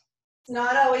 it's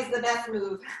not always the best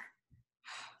move.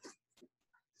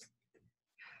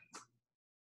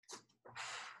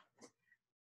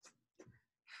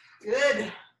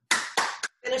 Good.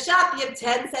 Finish up, you have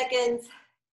 10 seconds.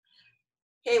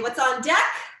 Okay, what's on deck?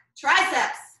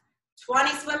 Triceps.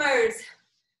 20 swimmers,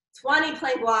 20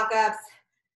 plank walk-ups,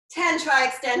 10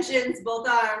 tri-extensions, both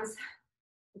arms.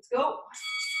 Let's go.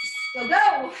 Go,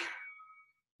 go.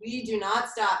 We do not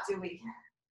stop, do we?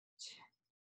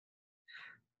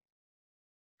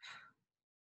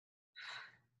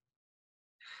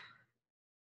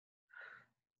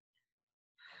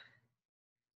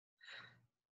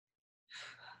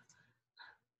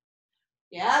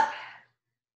 Yep.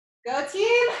 Go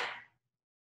team.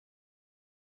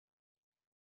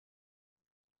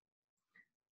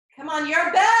 Come on,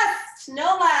 your best,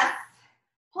 no less.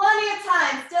 Plenty of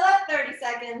time, still at 30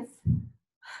 seconds.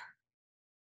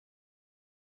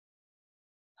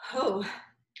 Oh,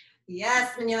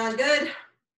 yes, Mignon, good.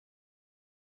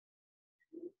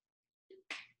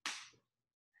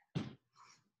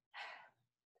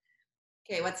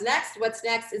 Okay, what's next? What's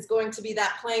next is going to be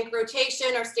that plank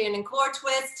rotation or standing core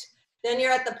twist. Then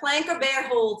you're at the plank or bear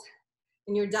hold,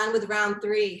 and you're done with round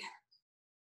 3.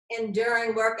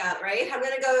 Enduring workout, right? I'm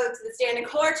gonna go to the standing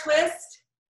core twist,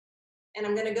 and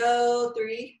I'm gonna go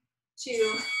 3,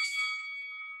 2.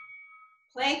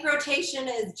 Plank rotation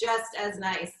is just as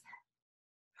nice.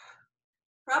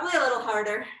 Probably a little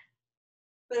harder,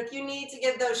 but if you need to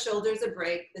give those shoulders a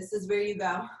break, this is where you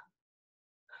go.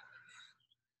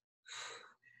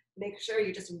 Make sure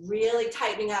you're just really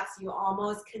tightening up so you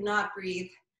almost cannot breathe.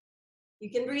 You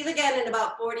can breathe again in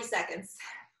about 40 seconds.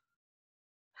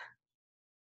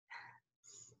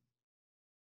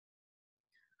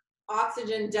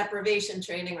 Oxygen deprivation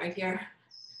training right here.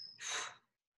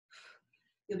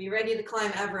 You'll be ready to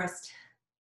climb Everest.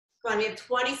 Come on, we have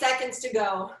 20 seconds to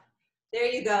go. There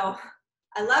you go.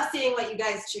 I love seeing what you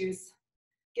guys choose.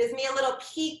 Gives me a little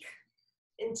peek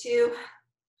into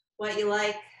what you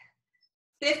like.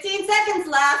 15 seconds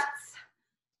left.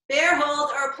 Bear hold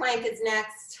or plank is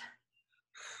next.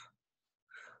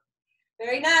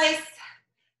 Very nice.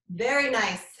 Very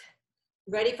nice.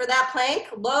 Ready for that plank?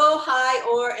 Low, high,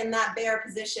 or in that bear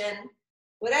position.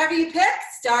 Whatever you pick,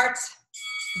 start.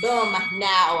 Boom,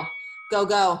 now. Go,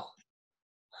 go.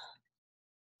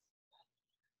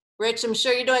 Rich, I'm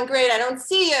sure you're doing great. I don't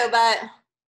see you, but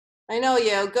I know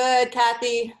you. Good,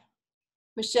 Kathy.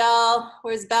 Michelle,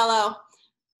 where's Bello?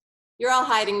 You're all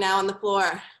hiding now on the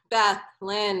floor. Beth,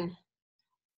 Lynn,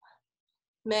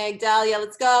 Meg, Dahlia,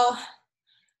 let's go.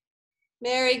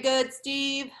 Mary, good,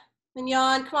 Steve,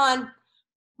 Mignon, come on.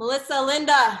 Melissa,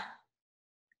 Linda,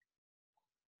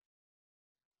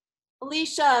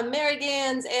 Alicia, Mary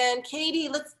Gans, and Katie,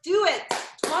 let's do it.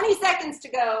 20 seconds to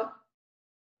go.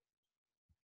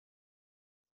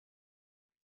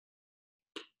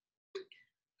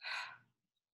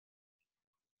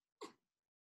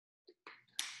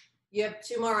 You have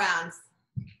 2 more rounds.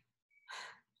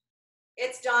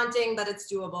 It's daunting, but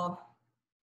it's doable.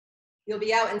 You'll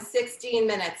be out in 16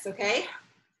 minutes, okay?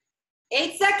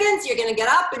 8 seconds, you're gonna get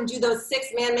up and do those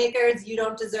 6 man makers. You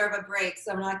don't deserve a break,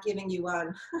 so I'm not giving you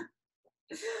one.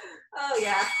 Oh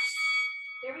yeah.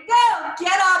 Here we go,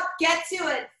 get up, get to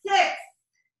it. 6.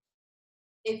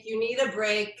 If you need a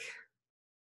break,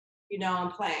 you know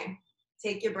I'm playing.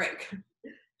 Take your break.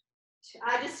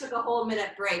 I just took a whole minute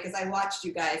break as I watched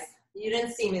you guys. You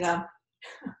didn't see me though.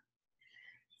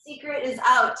 Secret is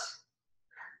out.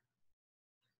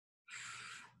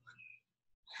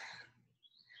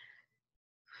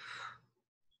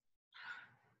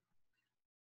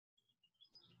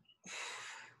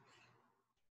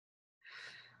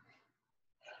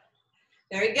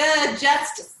 Very good,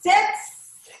 just 6.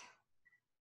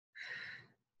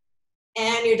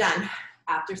 And you're done.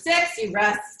 After 6, you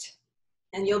rest.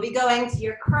 And you'll be going to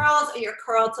your curls or your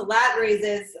curl to lat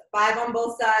raises, 5 on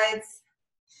both sides.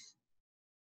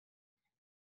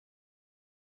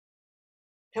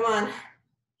 Come on.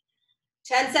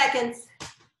 10 seconds.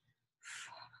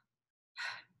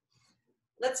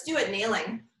 Let's do it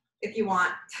kneeling if you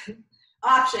want.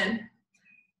 Option.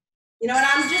 You know what,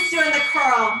 I'm just doing the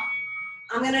curl.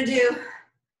 I'm gonna do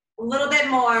a little bit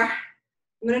more.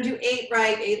 I'm gonna do 8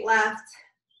 right, 8 left.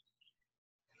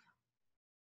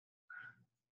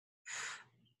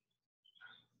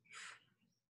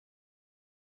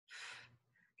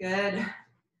 Good.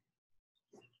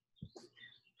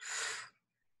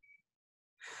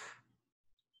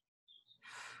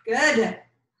 Good.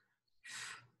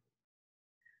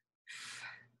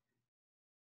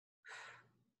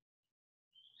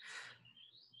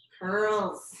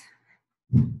 Curls.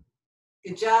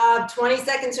 Good job. 20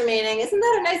 seconds remaining. Isn't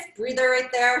that a nice breather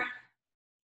right there?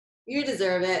 You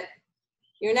deserve it.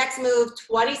 Your next move,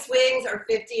 20 swings or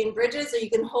 15 bridges, or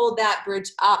you can hold that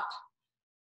bridge up.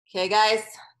 Okay, guys?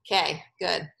 Okay,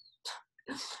 good.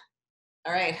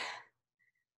 All right.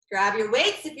 Grab your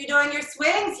weights if you're doing your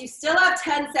swings. You still have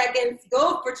 10 seconds.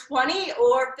 Go for 20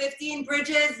 or 15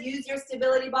 bridges. Use your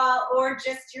stability ball or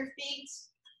just your feet.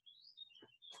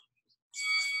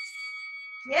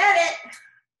 Get it.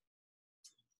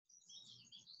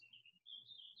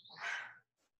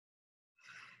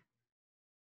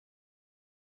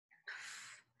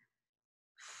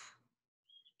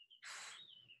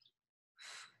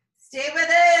 Stay with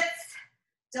it.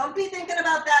 Don't be thinking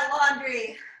about that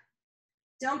laundry.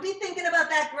 Don't be thinking about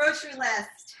that grocery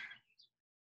list.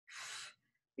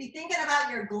 Be thinking about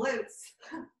your glutes,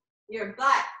 your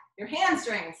butt, your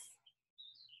hamstrings.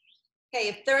 Okay,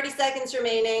 you have 30 seconds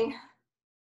remaining.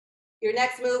 Your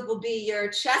next move will be your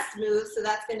chest move. So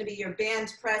that's going to be your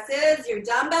band presses, your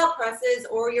dumbbell presses,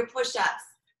 or your push-ups.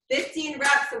 15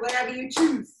 reps or whatever you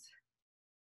choose.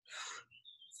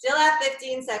 Still have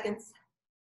 15 seconds.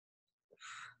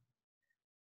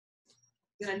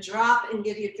 I'm gonna drop and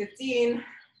give you 15.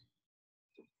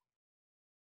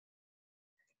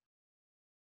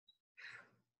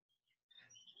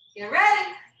 Get ready.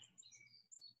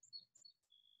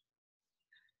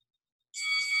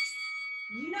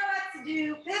 You know what to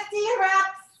do. 15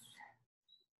 reps.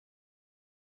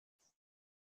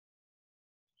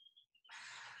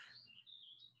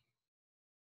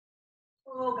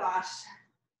 Oh gosh.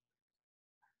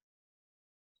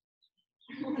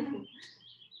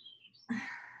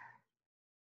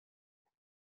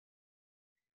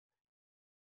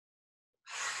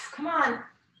 Come on.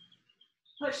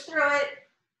 Push through it.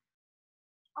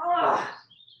 Oh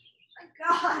my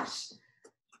gosh.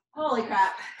 Holy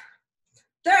crap.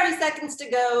 30 seconds to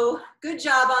go. Good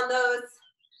job on those.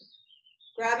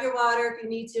 Grab your water if you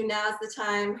need to. Now's the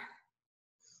time.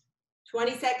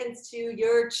 20 seconds to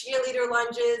your cheerleader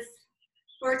lunges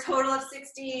for a total of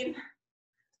 16.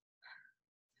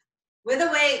 With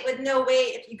a weight, with no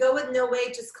weight. If you go with no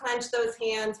weight, just clench those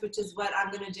hands, which is what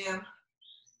I'm gonna do.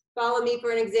 Follow me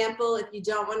for an example. If you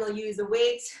don't want to use a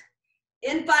weight,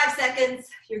 in 5 seconds,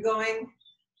 you're going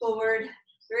forward.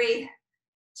 3,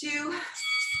 2,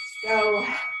 go.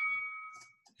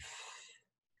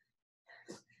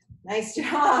 Nice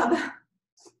job.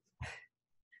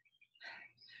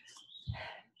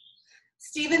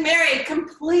 Steve and Mary,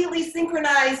 completely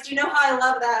synchronized. You know how I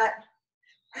love that.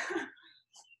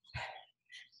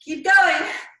 Keep going.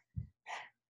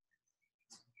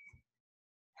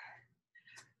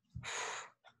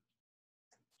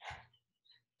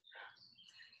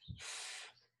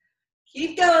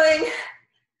 Keep going.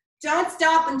 Don't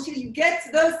stop until you get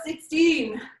to those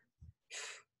 16.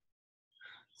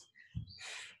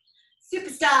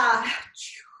 Superstar.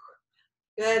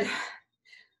 Good.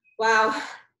 Wow.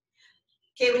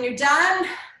 Okay, when you're done,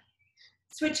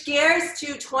 switch gears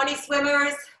to 20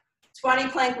 swimmers, 20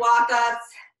 plank walk-ups,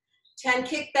 10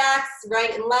 kickbacks,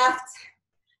 right and left.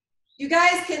 You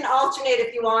guys can alternate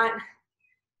if you want.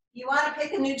 You want to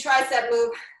pick a new tricep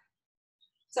move.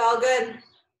 It's all good.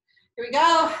 Here we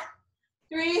go.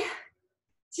 3,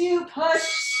 2,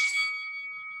 push.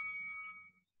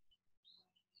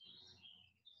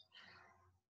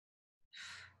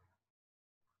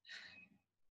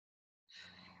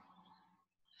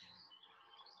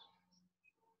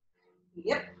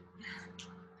 Yep.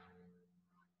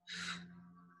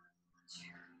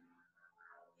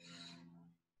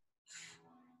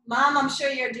 Mom, I'm sure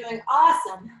you're doing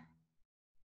awesome.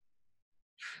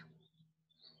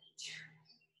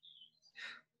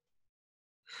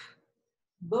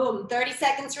 Boom, 30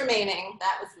 seconds remaining.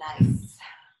 That was nice.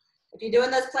 If you're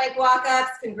doing those plank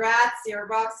walk-ups, congrats, you're a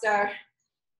rock star.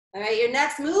 All right, your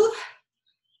next move,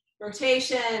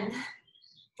 rotation.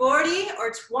 40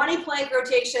 or 20 plank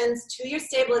rotations to your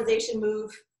stabilization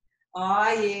move.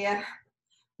 Oh yeah,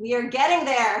 we are getting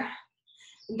there.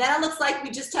 And then it looks like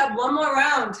we just have one more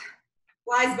round.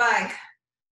 Flies by.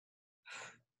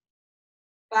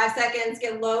 5 seconds,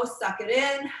 get low, suck it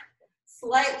in.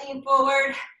 Slight lean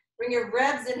forward. Bring your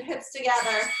ribs and hips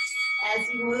together as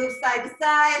you move side to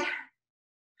side.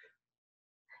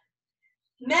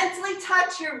 Mentally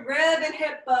touch your rib and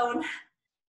hip bone.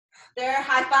 They're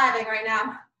high-fiving right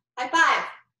now. High five.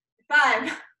 High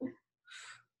five.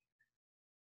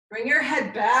 Bring your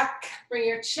head back. Bring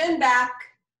your chin back.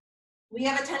 We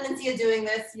have a tendency of doing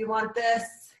this. You want this,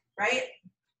 right?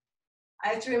 I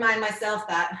have to remind myself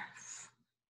that.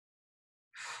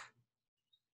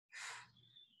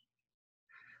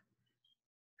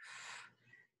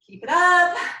 Keep it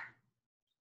up.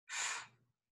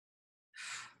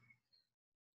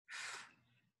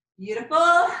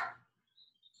 Beautiful.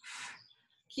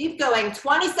 Keep going.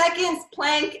 20 seconds,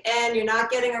 plank, and you're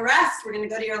not getting a rest. We're going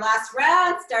to go to your last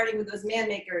round, starting with those man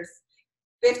makers.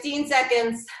 15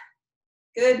 seconds.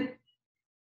 Good.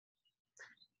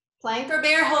 Plank or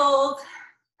bear hold.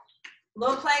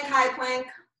 Low plank, high plank.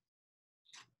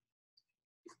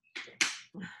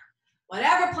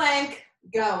 Whatever plank,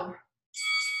 go.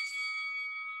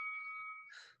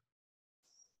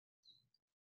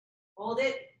 Hold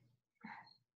it.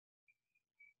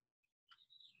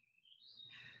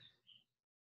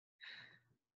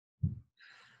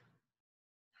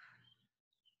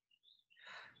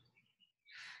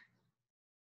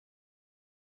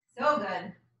 So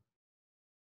good.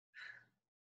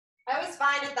 I always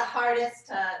find it the hardest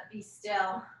to be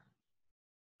still.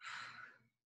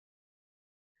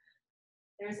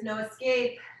 There's no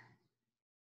escape.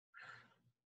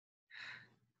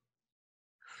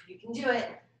 You can do it.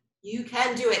 You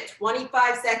can do it.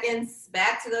 25 seconds.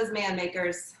 Back to those man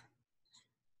makers.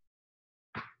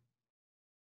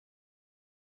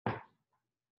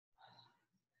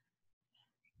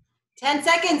 Ten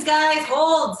seconds, guys.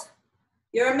 Hold.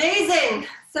 You're amazing.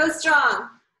 So strong.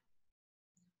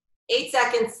 8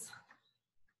 seconds.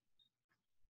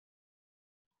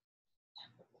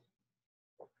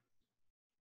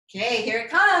 Okay, here it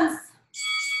comes.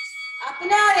 Up and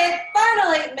at it.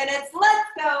 Final 8 minutes. Let's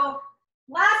go.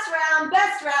 Last round,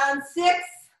 best round, 6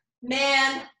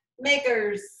 man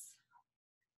makers.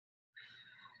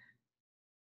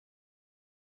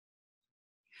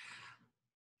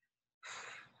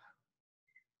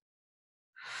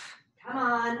 Come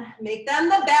on, make them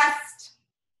the best.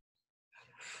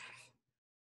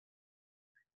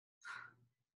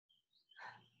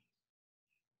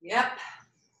 Yep.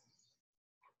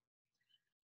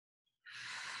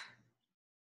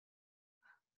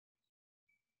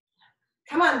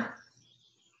 Come on.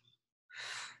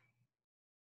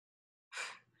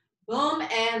 Boom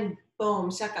and boom,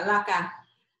 shakalaka.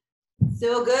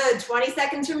 So good, 20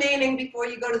 seconds remaining before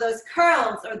you go to those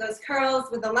curls, or those curls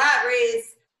with the lat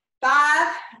raise.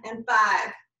 5 and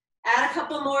 5. Add a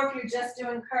couple more if you're just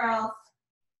doing curls.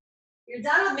 You're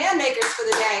done with man makers for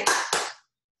the day.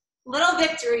 Little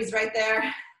victories right there.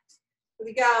 Here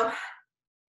we go.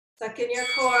 Suck in your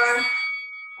core.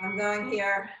 I'm going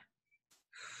here.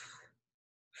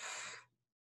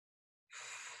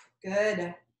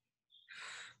 Good.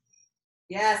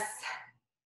 Yes.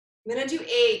 I'm gonna do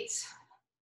 8.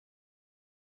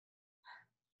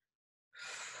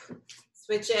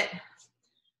 Switch it.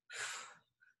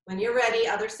 When you're ready,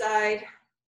 other side.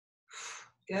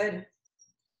 Good.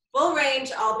 Full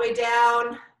range all the way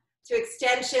down to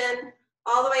extension,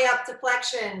 all the way up to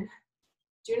flexion.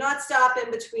 Do not stop in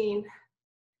between.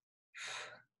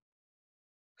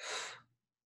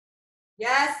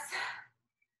 Yes.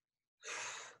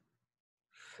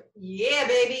 Yeah,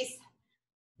 babies.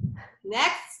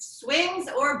 Next, swings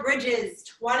or bridges,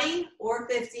 20 or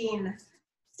 15.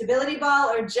 Stability ball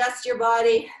or just your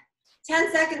body.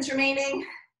 10 seconds remaining.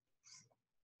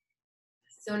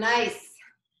 So nice.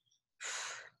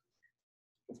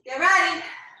 Get ready.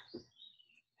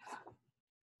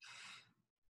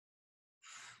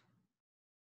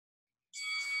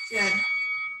 Good.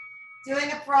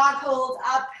 Doing a frog hold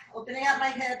up, opening up my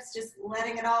hips, just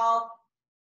letting it all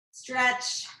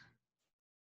stretch.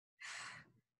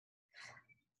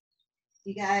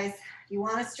 You guys, if you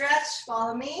want to stretch,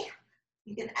 follow me.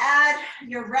 You can add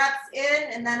your reps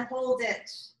in and then hold it.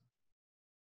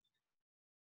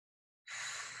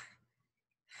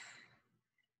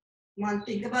 Come on,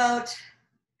 think about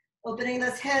opening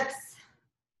those hips,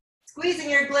 squeezing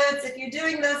your glutes. If you're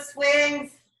doing those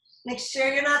swings, make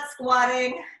sure you're not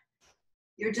squatting.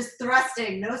 You're just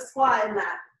thrusting, no squat in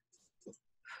that.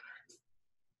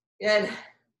 Good.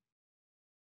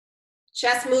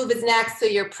 Chest move is next, so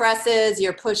your presses,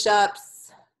 your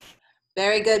push-ups.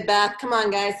 Very good, Beth. Come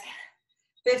on, guys.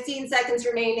 15 seconds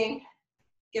remaining.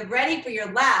 Get ready for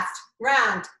your last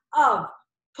round of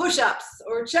push-ups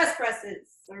or chest presses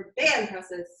or band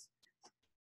presses.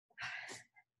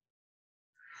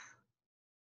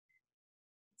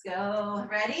 Let's go.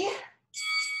 Ready?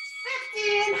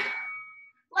 15.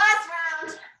 Last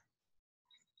round.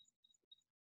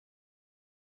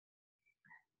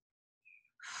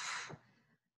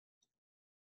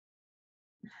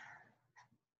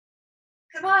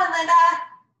 Come on, Linda.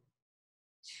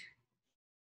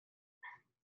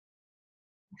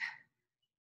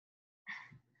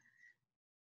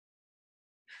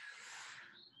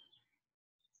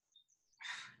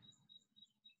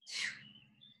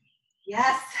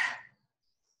 Yes.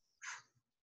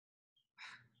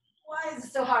 Why is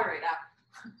it so hard right now?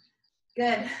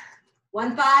 Good.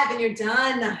 1, 5 and you're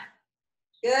done.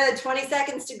 Good, 20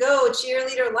 seconds to go.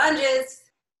 Cheerleader lunges.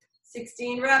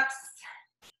 16 reps.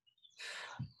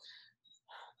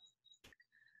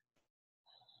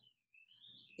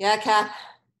 Yeah, Kath.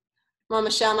 Come on,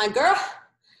 Michelle, my girl.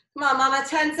 Come on, mama,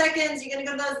 10 seconds. You're gonna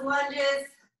go to those lunges.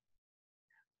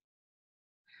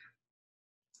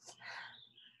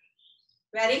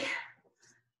 Ready?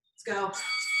 Let's go.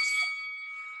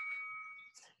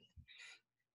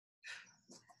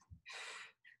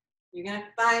 You're gonna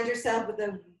find yourself with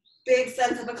a big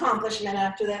sense of accomplishment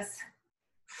after this.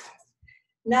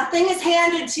 Nothing is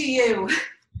handed to you,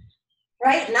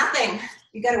 right? Nothing.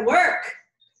 You gotta work.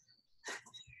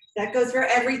 That goes for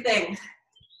everything.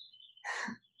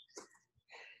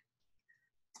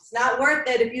 It's not worth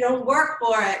it if you don't work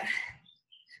for it.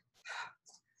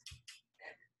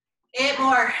 8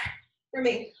 more for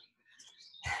me.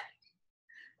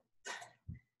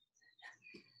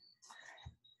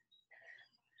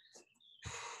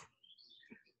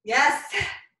 Yes.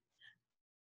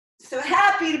 So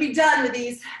happy to be done with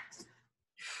these.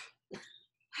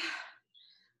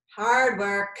 Hard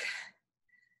work.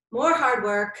 More hard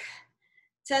work.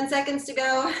 10 seconds to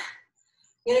go.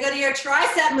 You're gonna go to your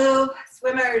tricep move.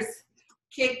 Swimmers,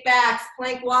 kickbacks,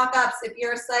 plank walk-ups if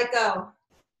you're a psycho.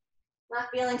 Not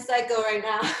feeling psycho right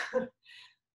now.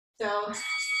 So,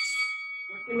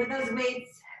 working with those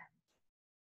weights.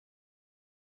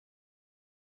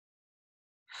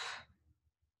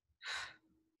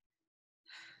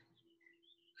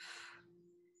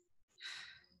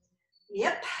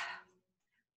 Yep.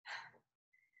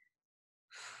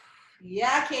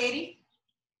 Yeah, Katie.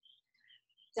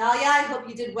 Dahlia, I hope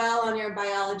you did well on your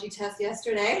biology test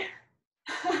yesterday.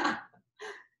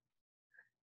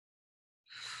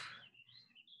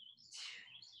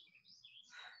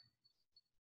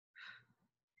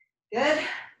 Good.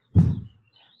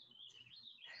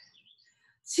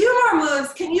 2 more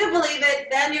moves. Can you believe it?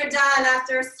 Then you're done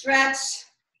after a stretch.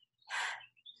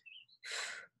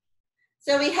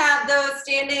 So we have those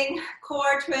standing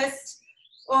core twist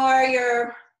or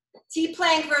your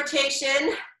T-plank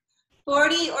rotation,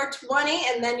 40 or 20,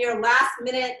 and then your last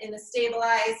minute in a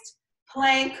stabilized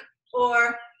plank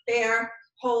or bear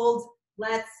hold.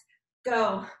 Let's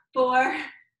go. 4,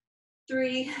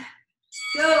 3,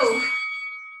 go.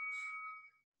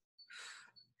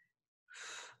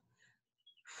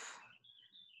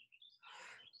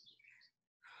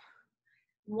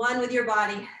 One with your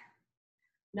body.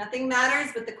 Nothing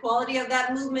matters but the quality of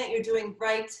that movement you're doing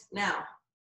right now.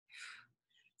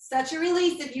 Such a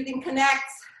release if you can connect.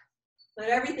 Let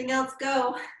everything else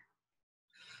go.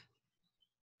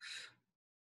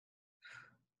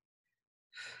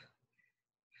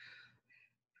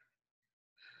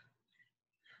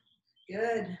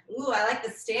 Good. Ooh, I like the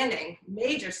standing.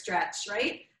 Major stretch,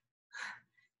 right?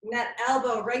 And that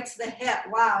elbow right to the hip.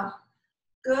 Wow.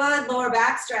 Good lower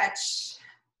back stretch.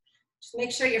 Just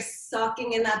make sure you're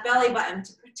sucking in that belly button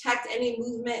to protect any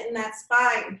movement in that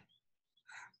spine.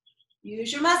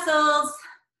 Use your muscles.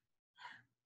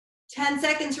 10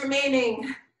 seconds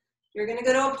remaining. You're gonna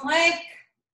go to a plank.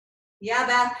 Yeah,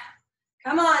 Beth.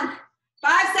 Come on.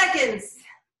 5 seconds.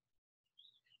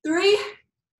 3,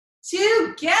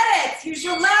 2, get it. Here's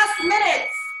your last minute.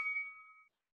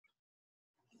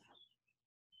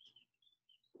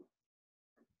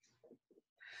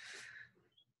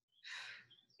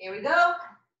 Here we go.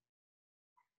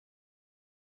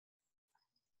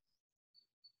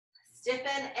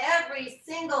 Stiffen every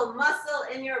single muscle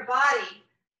in your body.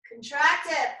 Contract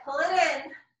it, pull it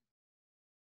in.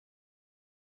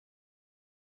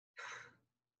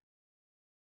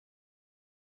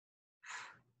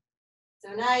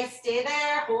 So nice, stay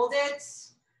there, hold it.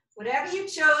 Whatever you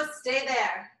chose, stay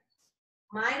there.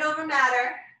 Mind over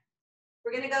matter.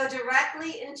 We're gonna go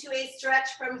directly into a stretch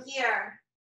from here.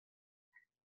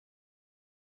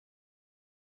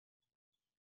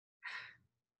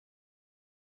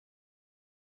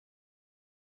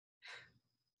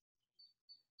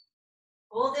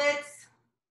 Hold it.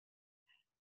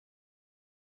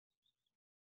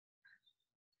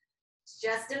 It's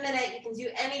just a minute. You can do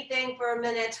anything for a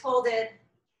minute. Hold it.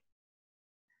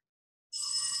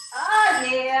 Oh,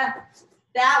 yeah.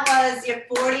 That was your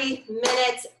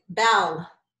 40-minute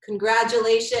bell.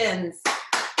 Congratulations.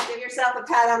 Give yourself a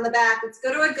pat on the back. Let's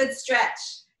go to a good stretch.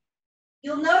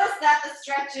 You'll notice that the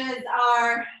stretches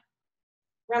are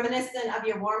reminiscent of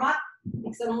your warm-up,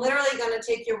 because I'm literally going to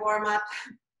take your warm-up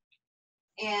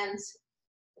and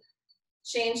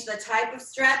change the type of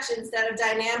stretch. Instead of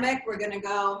dynamic, we're going to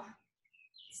go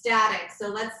static. So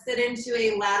let's sit into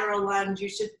a lateral lunge. You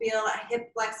should feel a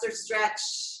hip flexor stretch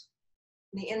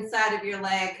on the inside of your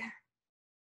leg.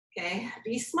 Okay,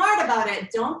 be smart about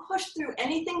it. Don't push through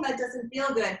anything that doesn't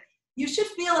feel good. You should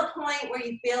feel a point where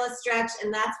you feel a stretch,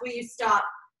 and that's where you stop.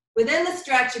 Within the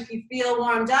stretch, if you feel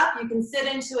warmed up, you can sit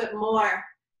into it more.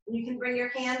 And you can bring your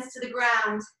hands to the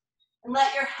ground and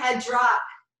let your head drop.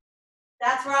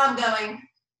 That's where I'm going.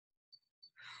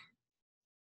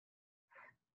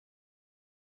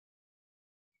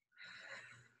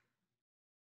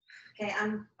 Okay,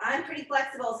 I'm pretty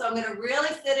flexible, so I'm gonna really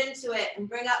sit into it and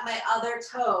bring up my other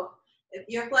toe. If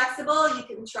you're flexible, you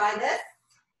can try this.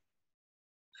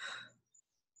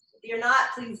 If you're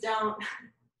not, please don't.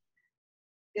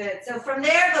 Good, so from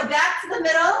there, go back to the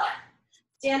middle.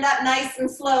 Stand up nice and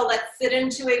slow. Let's sit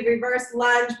into a reverse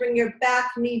lunge. Bring your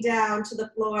back knee down to the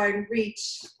floor and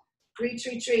reach, reach,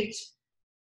 reach, reach.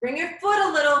 Bring your foot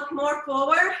a little more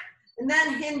forward and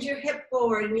then hinge your hip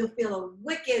forward and you'll feel a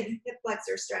wicked hip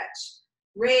flexor stretch.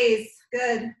 Raise,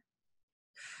 good.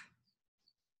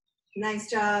 Nice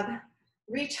job.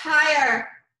 Reach higher.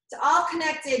 It's all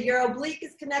connected. Your oblique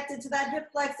is connected to that hip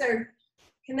flexor,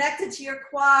 connected to your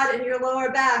quad and your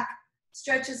lower back.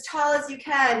 Stretch as tall as you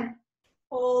can.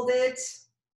 Hold it.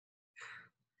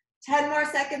 10 more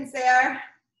seconds there.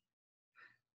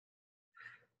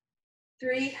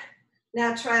 3.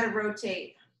 Now try to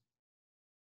rotate.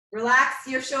 Relax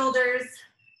your shoulders.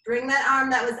 Bring that arm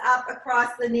that was up across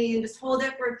the knee and just hold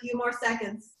it for a few more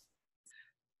seconds.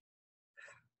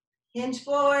 Hinge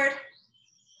forward.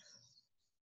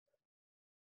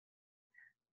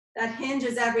 That hinge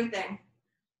is everything.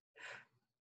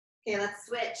 Okay, let's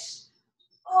switch.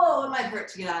 Oh, it might hurt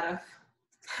to get out of.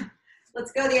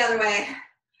 Let's go the other way.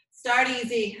 Start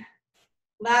easy.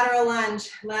 Lateral lunge,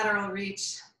 lateral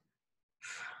reach.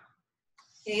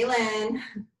 Kaylin,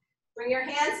 bring your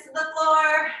hands to the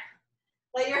floor.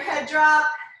 Let your head drop.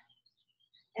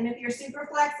 And if you're super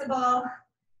flexible,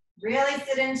 really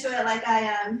sit into it like I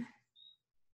am.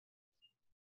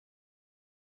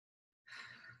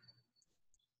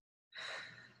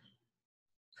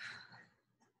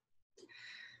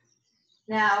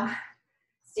 Now,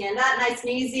 stand up nice and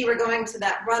easy. We're going to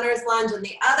that runner's lunge on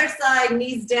the other side,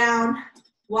 knees down.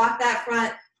 Walk that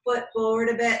front foot forward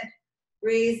a bit.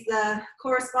 Raise the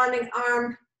corresponding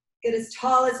arm. Get as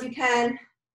tall as you can.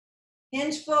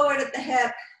 Hinge forward at the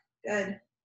hip. Good.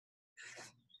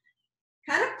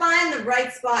 Kind of find the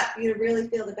right spot for you to really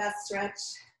feel the best stretch.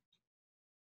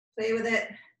 Play with it.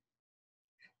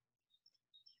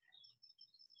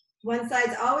 One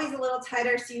side's always a little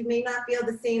tighter, so you may not feel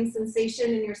the same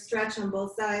sensation in your stretch on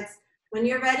both sides. When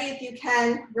you're ready, if you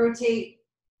can, rotate.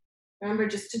 Remember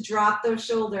just to drop those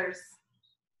shoulders.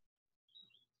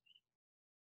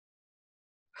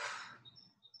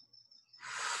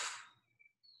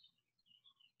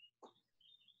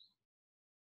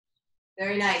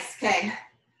 Very nice, okay.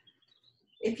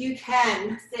 If you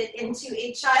can, sit into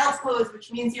a child's pose,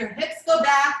 which means your hips go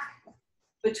back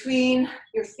between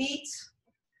your feet.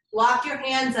 Lock your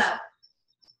hands up.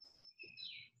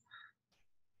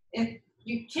 If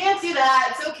you can't do that,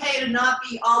 it's okay to not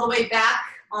be all the way back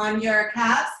on your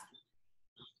calves.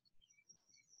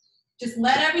 Just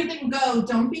let everything go.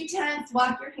 Don't be tense.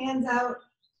 Walk your hands out.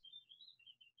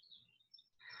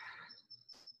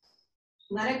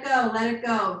 Let it go. Let it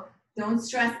go. Don't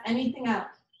stress anything out.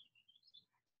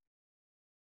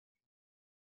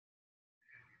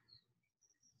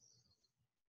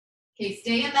 Okay,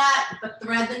 stay in that, but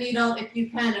thread the needle if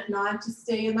you can. If not, just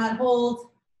stay in that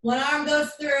hold. One arm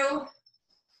goes through,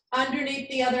 underneath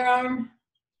the other arm.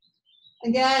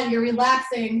 Again, you're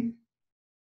relaxing.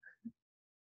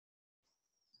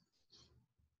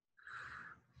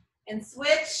 And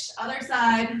switch, other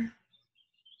side.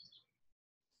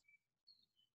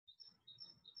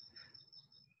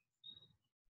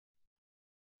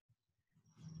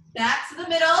 Back to the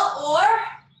middle, or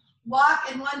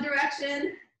walk in one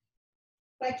direction,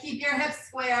 but keep your hips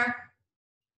square.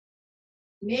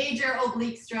 Major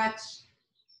oblique stretch.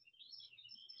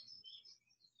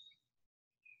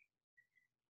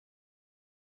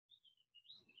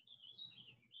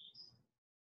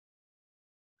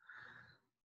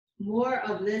 More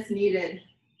of this needed.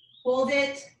 Hold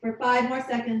it for 5 more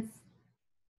seconds.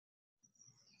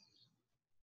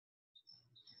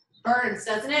 Burns,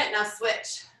 doesn't it? Now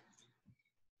switch.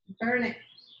 Burn it.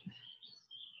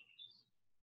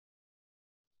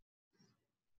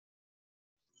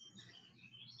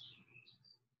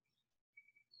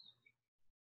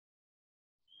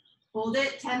 Hold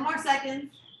it, 10 more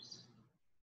seconds.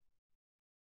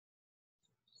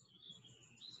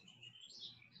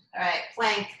 All right,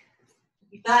 plank.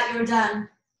 You thought you were done.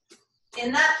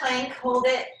 In that plank, hold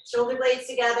it, shoulder blades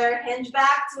together, hinge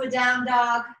back to a down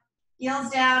dog, heels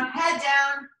down, head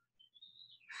down.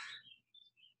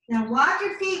 Now walk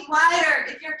your feet wider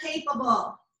if you're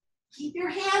capable. Keep your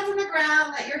hands on the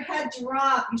ground, let your head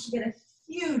drop. You should get a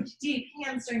huge, deep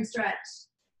hamstring stretch.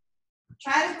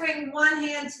 Try to bring one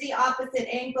hand to the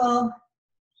opposite ankle.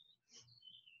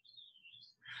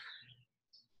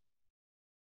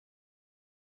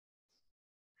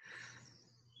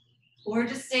 Or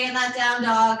just stay in that down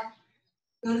dog.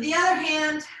 Go to the other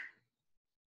hand.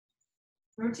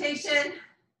 Rotation.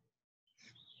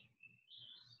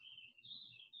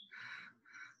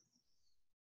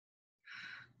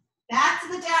 Back to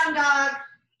the down dog.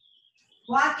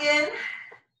 Walk in.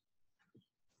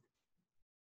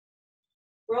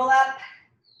 Roll up.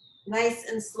 Nice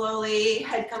and slowly.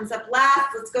 Head comes up last.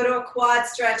 Let's go to a quad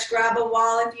stretch. Grab a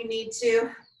wall if you need to.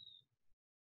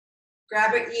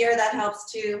 Grab an ear, that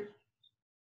helps too.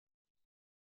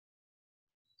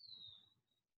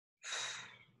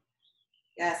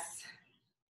 Yes.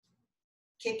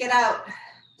 Kick it out.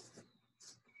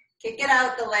 Kick it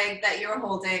out, the leg that you're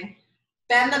holding.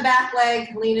 Bend the back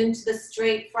leg, lean into the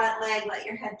straight front leg, let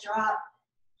your head drop.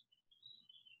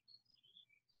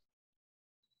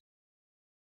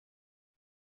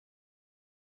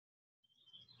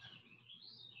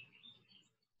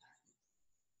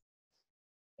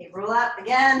 Okay, roll up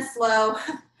again, slow.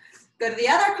 Go to the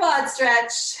other quad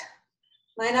stretch.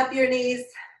 Line up your knees.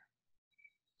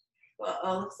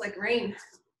 Uh-oh, looks like rain.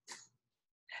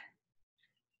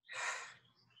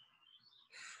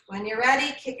 When you're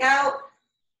ready, kick out,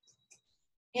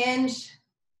 hinge.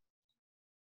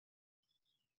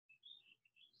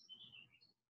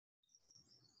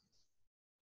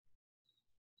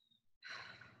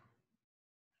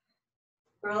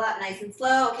 Roll up nice and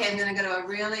slow. Okay, I'm gonna go to a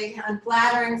really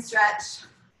unflattering stretch.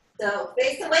 So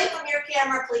face away from your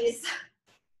camera, please.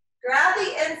 Grab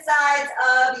the insides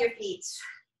of your feet.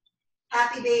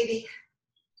 Happy baby.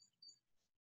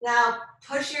 Now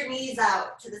push your knees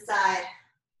out to the side.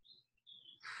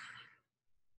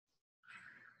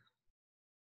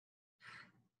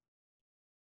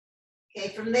 Okay,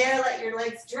 from there, let your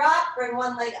legs drop. Bring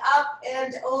one leg up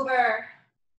and over.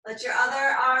 Let your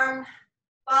other arm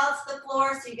fall to the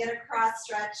floor so you get a cross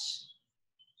stretch.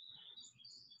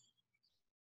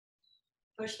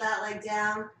 Push that leg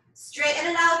down.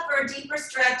 Straighten it out for a deeper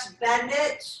stretch. Bend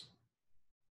it.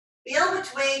 Feel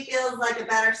which way feels like a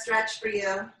better stretch for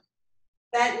you.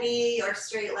 Bent knee or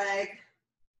straight leg.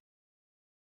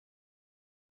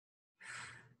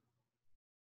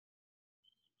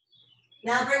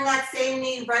 Now bring that same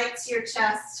knee right to your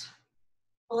chest.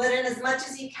 Pull it in as much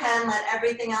as you can. Let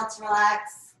everything else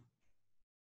relax.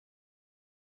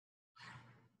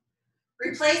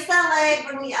 Replace that leg.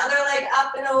 Bring the other leg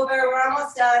up and over. We're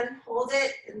almost done. Hold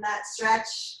it in that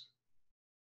stretch.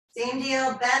 Same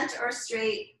deal, bent or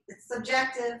straight. It's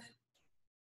subjective.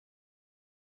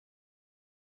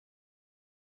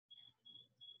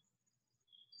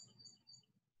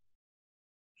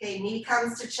 Okay, knee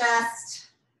comes to chest.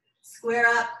 Square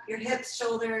up your hips,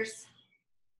 shoulders.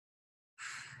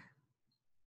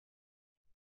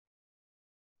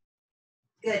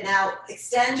 Good, now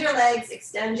extend your legs,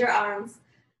 extend your arms,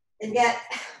 and get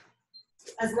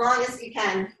as long as you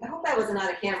can. I hope that wasn't on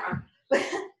a camera. But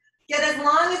get as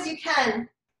long as you can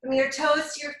from your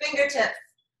toes to your fingertips.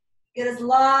 Get as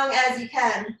long as you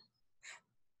can.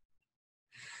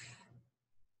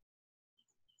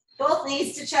 Both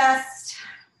knees to chest.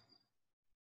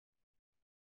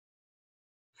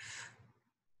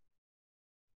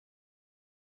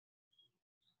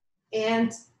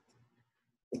 And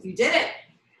you did it.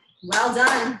 Well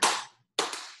done.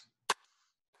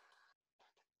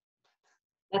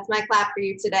 That's my clap for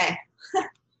you today.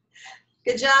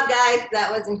 Good job, guys.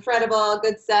 That was incredible.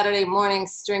 Good Saturday morning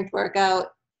strength workout.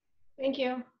 Thank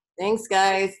you. Thanks,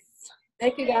 guys.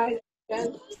 Thank you, guys.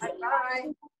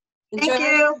 Bye-bye. Thank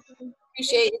you.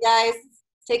 Appreciate you guys.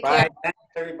 Take care. Bye, thanks,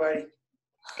 everybody.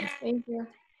 Thank you.